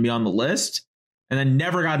that shouldn't be on the list, and then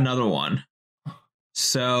never got another one.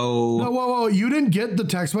 So no, whoa, you didn't get the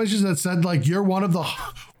text message that said you're one of the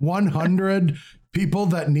 100 people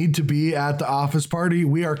that need to be at the office party.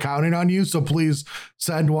 We are counting on you, so please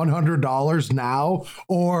send $100 now,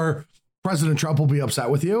 or President Trump will be upset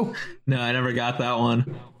with you. No, I never got that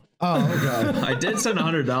one. Oh, okay. I did send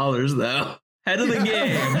 $100 though. Head of the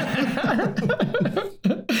game.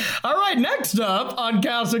 All right, next up on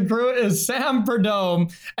Cast and Crew is Sam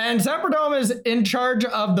Perdome. And Sam Perdome is in charge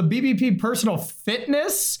of the BBP Personal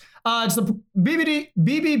Fitness. It's the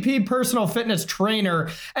BBP Personal Fitness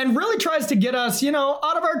Trainer, and really tries to get us,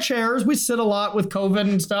 out of our chairs. We sit a lot with COVID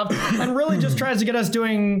and stuff, and really just tries to get us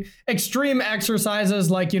doing extreme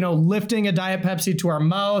exercises like, lifting a Diet Pepsi to our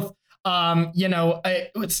mouth,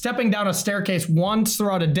 stepping down a staircase once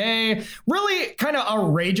throughout a day. Really kind of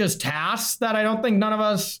outrageous tasks that I don't think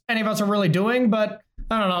any of us are really doing, but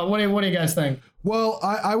I don't know. What do you guys think? Well,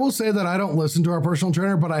 I will say that I don't listen to our personal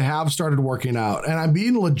trainer, but I have started working out, and I'm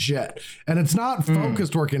being legit, and it's not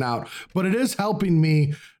focused working out, but it is helping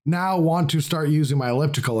me now want to start using my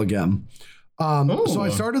elliptical again. So I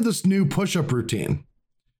started this new push-up routine.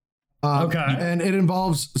 Okay. And it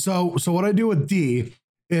involves, so what I do with D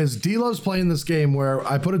is D loves playing this game where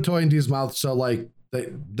I put a toy in D's mouth so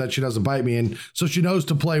that she doesn't bite me, and so she knows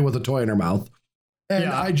to play with a toy in her mouth. And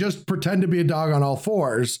I just pretend to be a dog on all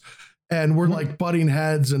fours, and we're butting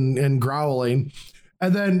heads and growling.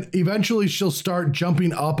 And then eventually she'll start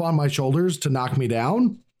jumping up on my shoulders to knock me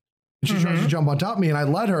down. And she tries to jump on top of me, and I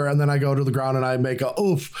let her, and then I go to the ground and I make a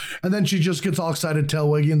oof. And then she just gets all excited, tail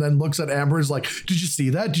wagging, and then looks at Amber and is like, "Did you see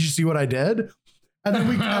that? Did you see what I did?" And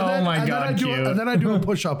then I do a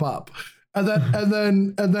push up. And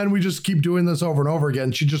then we just keep doing this over and over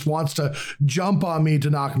again. She just wants to jump on me to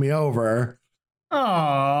knock me over.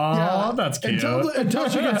 Oh, that's cute. Until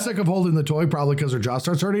she gets sick of holding the toy, probably because her jaw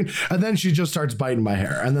starts hurting, and then she just starts biting my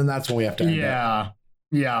hair, and then that's when we have to end it. Yeah.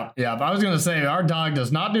 But I was going to say, our dog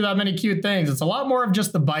does not do that many cute things. It's a lot more of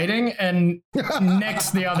just the biting and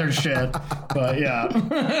nicks the other shit. But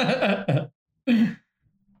yeah.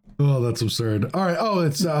 Oh, that's absurd. All right. Oh,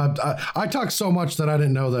 it's I talked so much that I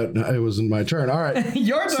didn't know that it was my turn. All right.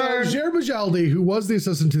 Your turn. So Jared Bajaldi, who was the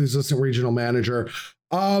assistant to the assistant regional manager,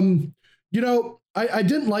 I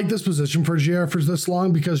didn't like this position for Jared for this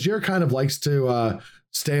long, because Jared kind of likes to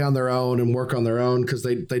stay on their own and work on their own, because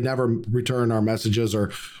they never return our messages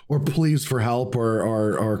or pleas for help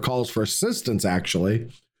or calls for assistance,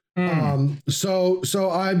 actually. So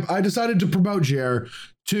I decided to promote Jared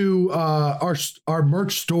to our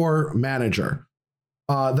merch store manager.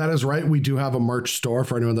 That is right. We do have a merch store.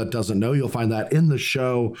 For anyone that doesn't know, you'll find that in the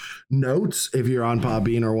show notes if you're on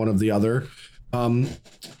Podbean or one of the other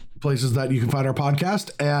places that you can find our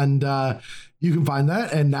podcast. And you can find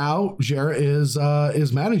that. And now Jared is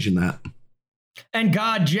managing that. And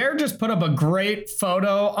God, Jared just put up a great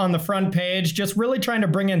photo on the front page, just really trying to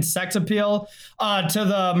bring in sex appeal to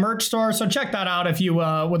the merch store. So check that out if you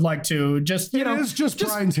would like to. Just, you know, it's just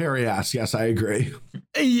Brian's hairy ass. Yes, I agree.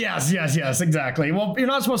 Yes, exactly. Well, you're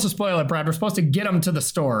not supposed to spoil it, Brad. We're supposed to get him to the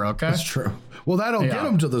store. Okay, that's true. Well, that'll get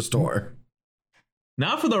him to the store.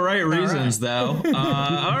 Not for the right reasons, though.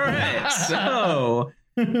 All right. So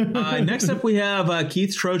next up, we have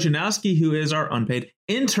Keith Trojanowski, who is our unpaid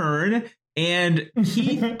intern. And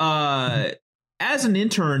Keith, as an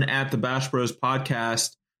intern at the Bash Bros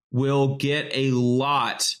podcast, will get a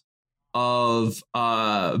lot of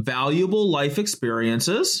valuable life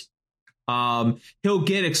experiences. He'll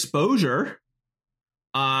get exposure,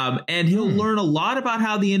 and he'll learn a lot about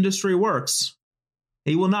how the industry works.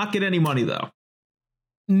 He will not get any money, though.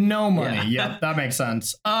 No money. Yeah. Yep, that makes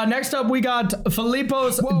sense. Next up, we got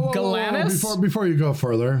Filipos Galanis. Before you go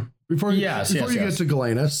further, before you get to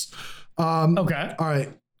Galanis. Okay. All right,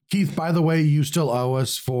 Keith. By the way, you still owe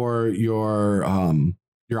us for your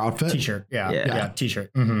outfit T-shirt. Yeah.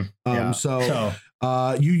 T-shirt. Mm-hmm. So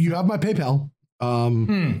you have my PayPal.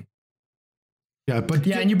 Yeah, but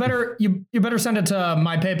and you better send it to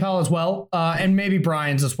my PayPal as well, and maybe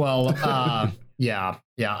Brian's as well. Yeah,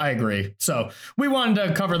 I agree. So we wanted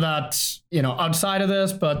to cover that, outside of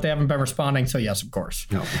this, but they haven't been responding. So yes, of course.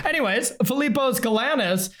 No. Anyways, Filipos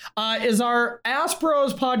Galanis is our Ask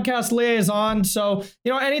Bros podcast liaison. So,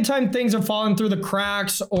 anytime things are falling through the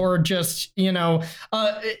cracks or just,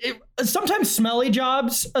 sometimes smelly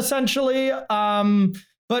jobs, essentially.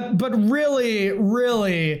 But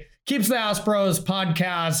really keeps the Ask Bros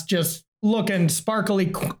podcast just looking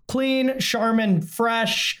sparkly clean, Charmin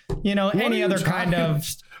fresh, any other kind of.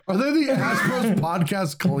 Are they the Ask Bros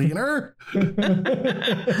podcast cleaner?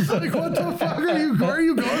 Like, what the fuck where are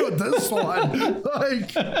you going with this one?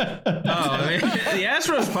 Like, the Ask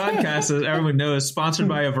Bros podcast, as everyone knows, is sponsored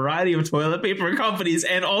by a variety of toilet paper companies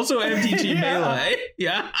and also MTG Melee.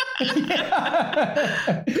 Yeah.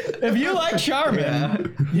 If you like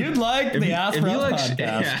Charmin, you'd like the Ask Bros podcast.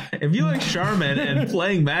 Yeah, if you like Charmin and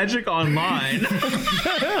playing Magic online, you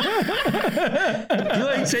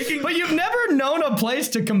like taking. But you've never known a place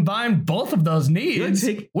to combine both of those needs.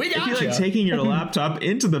 We got you. Like taking your laptop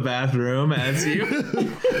into the bathroom as you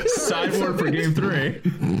sideboard for game 3.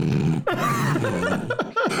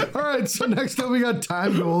 All right, so next up we got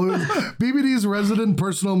Time Goal, who's BBD's resident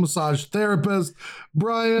personal massage therapist.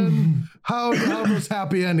 Brian, how those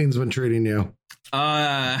happy endings been treating you?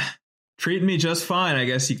 Treating me just fine, I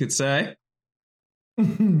guess you could say.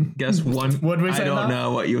 Guess one. Would we say I don't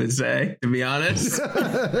know what you would say, to be honest.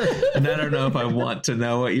 And I don't know if I want to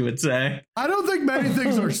know what you would say. I don't think many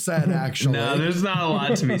things are said, actually. No, there's not a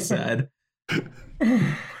lot to be said.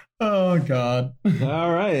 Oh, God.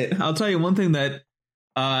 All right. I'll tell you one thing that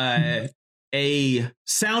a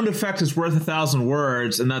sound effect is worth 1,000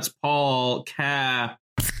 words, and that's Paul Karowski.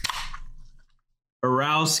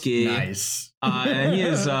 Nice. And he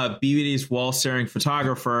is BBD's wall-staring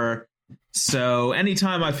photographer. So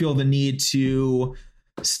anytime I feel the need to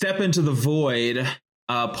step into the void,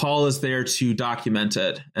 Paul is there to document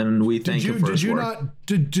it, and we thank him for his work.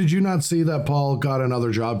 Did you not see that Paul got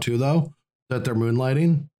another job too, though? That they're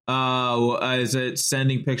moonlighting? Is it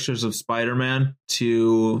sending pictures of Spider-Man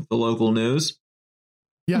to the local news?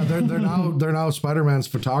 Yeah, they're now Spider-Man's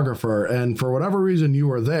photographer, and for whatever reason you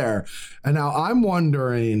were there, and now I'm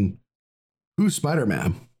wondering who's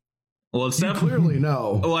Spider-Man. Well, it's you clearly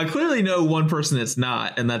know. Well, I clearly know one person that's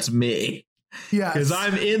not, and that's me. Yeah, because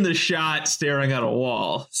I'm in the shot staring at a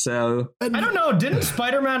wall. So I don't know. Didn't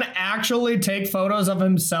Spider-Man actually take photos of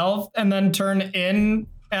himself and then turn in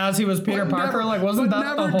as he was Peter Parker? Wasn't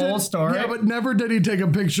that the whole story? Yeah, but never did he take a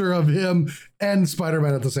picture of him and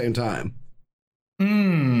Spider-Man at the same time.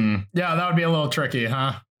 Yeah, that would be a little tricky,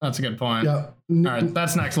 huh? That's a good point. Yeah. All right,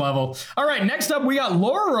 that's next level. All right, next up we got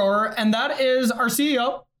Laura Roar, and that is our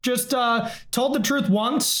CEO. Just told the truth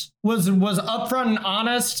once, was upfront and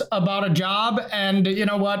honest about a job. And you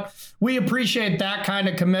know what? We appreciate that kind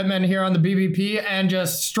of commitment here on the BBP, and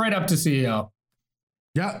just straight up to CEO.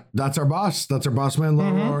 Yeah, that's our boss. That's our boss man.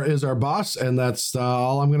 Laura is our boss. And that's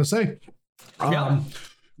all I'm going to say.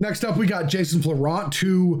 Next up, we got Jason Florent,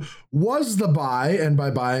 who was the buy. And by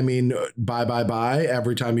I mean buy.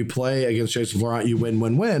 Every time you play against Jason Florent, you win.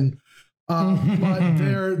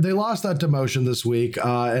 But they lost that demotion this week,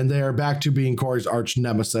 and they are back to being Corey's arch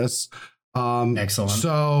nemesis. Excellent.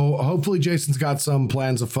 So hopefully Jason's got some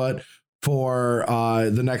plans afoot for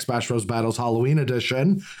the next Bash Bros Battles Halloween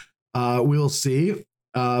edition. We'll see.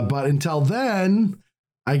 But until then,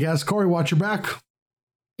 I guess, Corey, watch your back.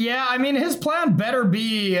 Yeah, I mean, his plan better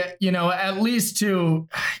be, at least you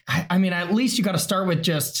got to start with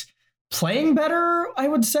just playing better, I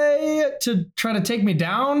would say, to try to take me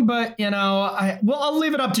down. But, I'll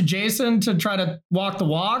leave it up to Jason to try to walk the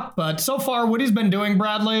walk. But so far, what he's been doing,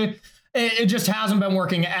 Bradley, it just hasn't been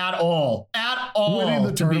working at all. Winning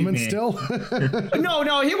the tournament still?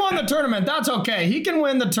 No, he won the tournament. That's okay. He can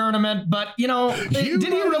win the tournament, but did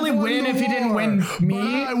he really win if he didn't win me? But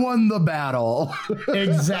I won the battle.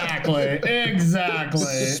 Exactly.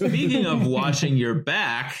 Speaking of washing your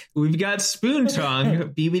back, we've got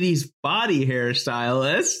Spoontongue, BBD's body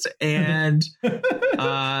hairstylist, and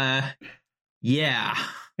yeah.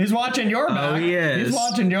 He's watching your back. Oh, he is. He's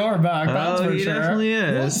watching your back. That's for he sure. Definitely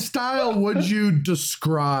is. What style would you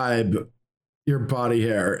describe your body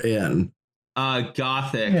hair in?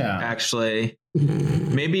 Gothic, actually.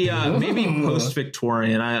 Maybe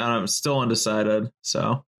post-Victorian. I'm still undecided.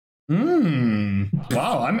 So.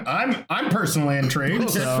 Wow, I'm personally intrigued.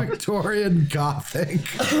 Victorian Gothic.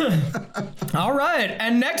 All right,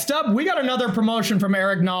 and next up, we got another promotion from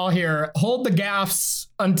Eric Nall here. Hold the gaffs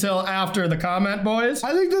until after the comment, boys.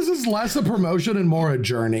 I think this is less a promotion and more a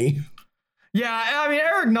journey. Yeah, I mean,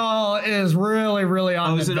 Eric Nall is really, really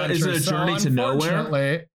on the adventure. Is it a journey to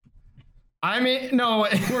nowhere? I mean, no.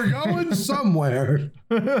 We're going somewhere.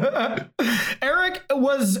 Eric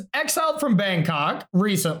was exiled from Bangkok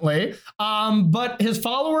recently, but his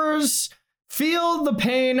followers feel the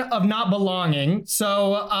pain of not belonging.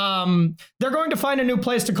 So they're going to find a new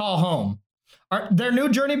place to call home. Their new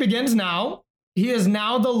journey begins now. He is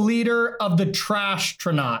now the leader of the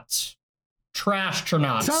Trashtronauts.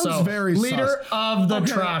 Trashtronauts. Sounds very leader of the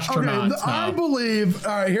Trashtronauts. I believe.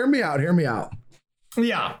 All right, hear me out.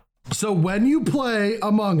 Yeah. So when you play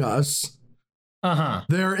Among Us,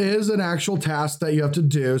 there is an actual task that you have to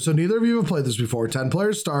do. So neither of you have played this before. 10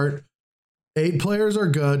 players start. 8 players are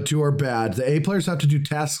good, 2 are bad. The 8 players have to do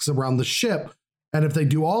tasks around the ship. And if they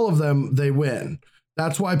do all of them, they win.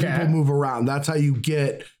 That's why people move around. That's how you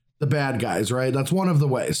get the bad guys, right? That's one of the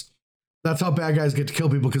ways. That's how bad guys get to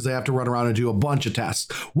kill people, because they have to run around and do a bunch of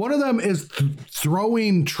tasks. One of them is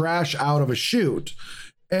throwing trash out of a chute.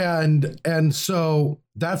 And so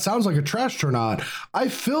that sounds like a Trashtronaut. I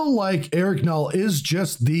feel like Eric Null is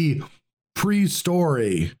just the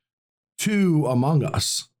pre-story to Among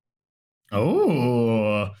Us.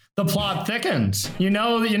 Oh, the plot thickens.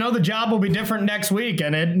 The job will be different next week,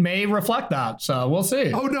 and it may reflect that. So we'll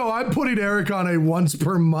see. Oh no, I'm putting Eric on a once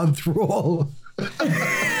per month rule.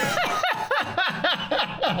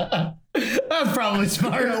 That's probably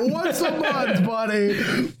smart. Yeah, once a month, buddy.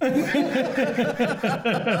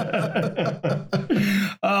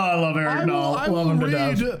 Oh, I love Eric Null. I will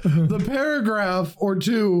read the paragraph or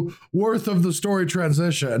 2 worth of the story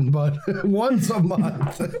transition, but once a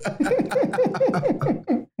month.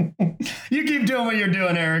 You keep doing what you're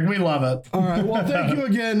doing, Eric. We love it. All right. Well, thank you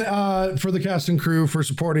again for the cast and crew for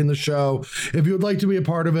supporting the show. If you would like to be a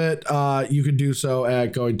part of it, you can do so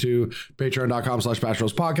at going to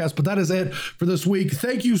patreon.com/BashRosePodcast. But that is it for this week.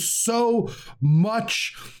 Thank you so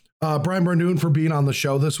much, Brian Berndoon, for being on the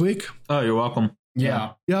show this week. Oh, you're welcome.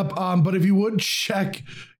 Yeah. Yep. But if you would check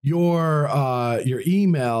your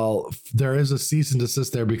email, there is a cease and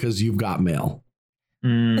desist there because you've got mail.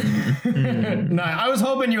 No, I was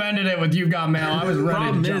hoping you ended it with "You've got mail." I was ready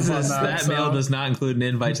Problem to jump on that. That mail does not include an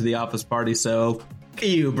invite to the office party, so fuck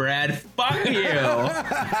you, Brad. Fuck you.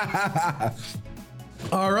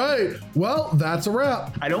 All right. Well, that's a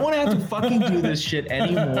wrap. I don't want to have to fucking do this shit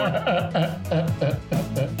anymore.